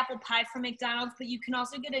deep fried apple pie from McDonald's, but you can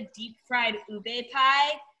also get a deep fried ube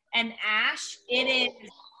pie. And Ash, it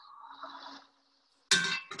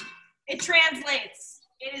translates.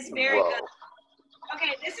 It is very good.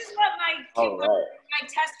 Okay, this is what my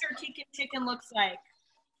tester kickin' chicken looks like.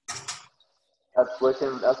 That's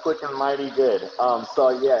looking mighty good. So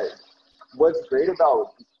yeah, what's great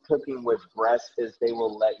about cooking with breast is they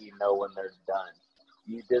will let you know when they're done.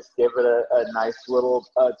 You just give it a nice little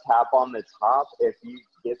tap on the top. If you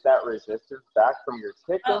get that resistance back from your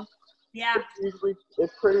chicken,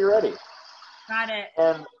 it's pretty ready. Got it.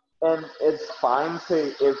 And it's fine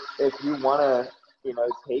to if you want to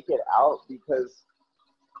take it out, because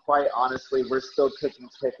quite honestly, we're still cooking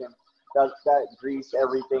chicken. That grease,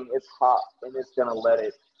 everything, it's hot, and it's gonna let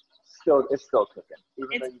it. It's still cooking.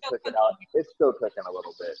 Even though you took it out, it's still cooking a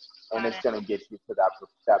little bit, and it's gonna get you to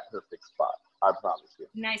that perfect spot. I promise you.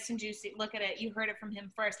 Nice and juicy. Look at it. You heard it from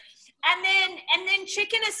him first. And then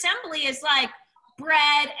chicken assembly is like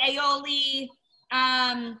bread, aioli,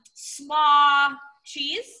 slaw,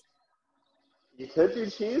 cheese. You could do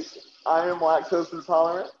cheese. I am lactose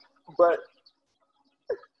intolerant, but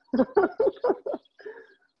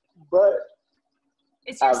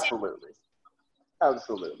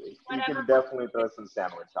absolutely. You can definitely throw some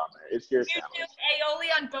sandwich on there. It's your sandwich. You do aioli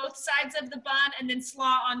on both sides of the bun and then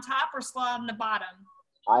slaw on top, or slaw on the bottom?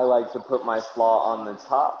 I like to put my slaw on the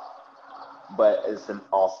top, but it's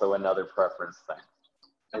also another preference thing.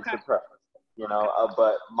 It's a preference,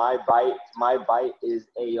 but my bite is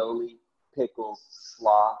aioli, pickles,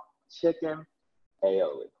 slaw, chicken,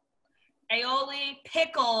 aioli. Aioli,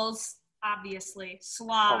 pickles, obviously,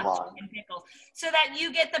 slaw, chicken, pickles. So that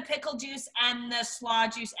you get the pickle juice and the slaw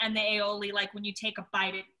juice and the aioli, like when you take a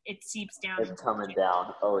bite, it seeps down. It's coming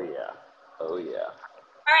down. Oh, yeah. Oh, yeah.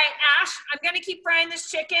 All right, Ash, I'm going to keep frying this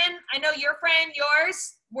chicken. I know you're frying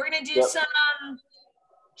yours. We're going to do some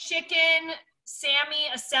chicken Sammy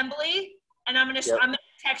assembly, and I'm going to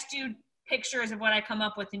text you pictures of what I come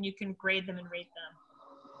up with, and you can grade them and rate them.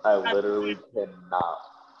 I literally cannot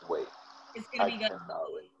wait. It's going to be good.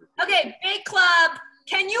 Okay, Big Club,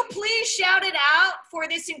 can you please shout it out for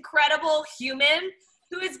this incredible human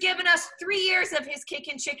who has given us 3 years of his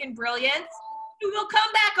kickin' chicken brilliance? We'll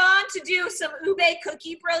come back on to do some ube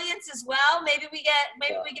cookie brilliance as well. Maybe we get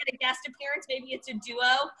a guest appearance. Maybe it's a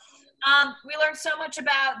duo. We learned so much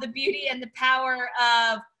about the beauty and the power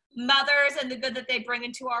of mothers and the good that they bring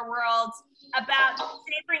into our world, about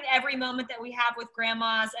savoring every moment that we have with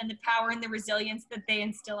grandmas and the power and the resilience that they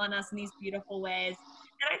instill on us in these beautiful ways.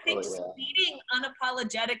 And I think just leading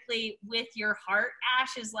unapologetically with your heart,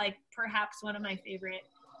 Ash, is like perhaps one of my favorite,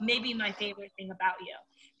 maybe my favorite thing about you.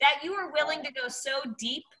 That you are willing to go so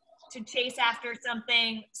deep to chase after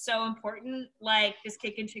something so important, like this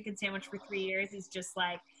kickin chicken sandwich for 3 years is just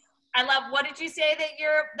like, I love. What did you say that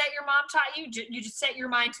your mom taught you? You just set your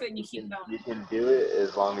mind to it and you keep going. You can do it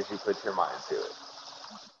as long as you put your mind to it.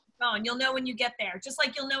 Oh, and you'll know when you get there, just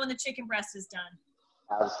like you'll know when the chicken breast is done.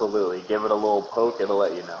 Absolutely. Give it a little poke, it'll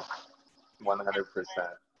let you know. 100%.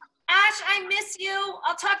 Ash, I miss you.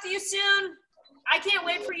 I'll talk to you soon. I can't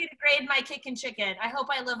wait for you to grade my kickin chicken. I hope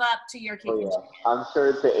I live up to your kickin chicken. I'm sure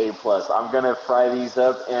it's an A+. I'm gonna fry these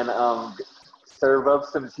up and serve up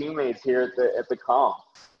some teammates here at the comp.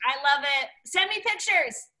 I love it. Send me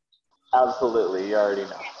pictures. Absolutely. You already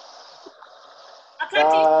know. I'll talk to you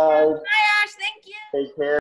soon. Bye, Ash. Thank you. Take care.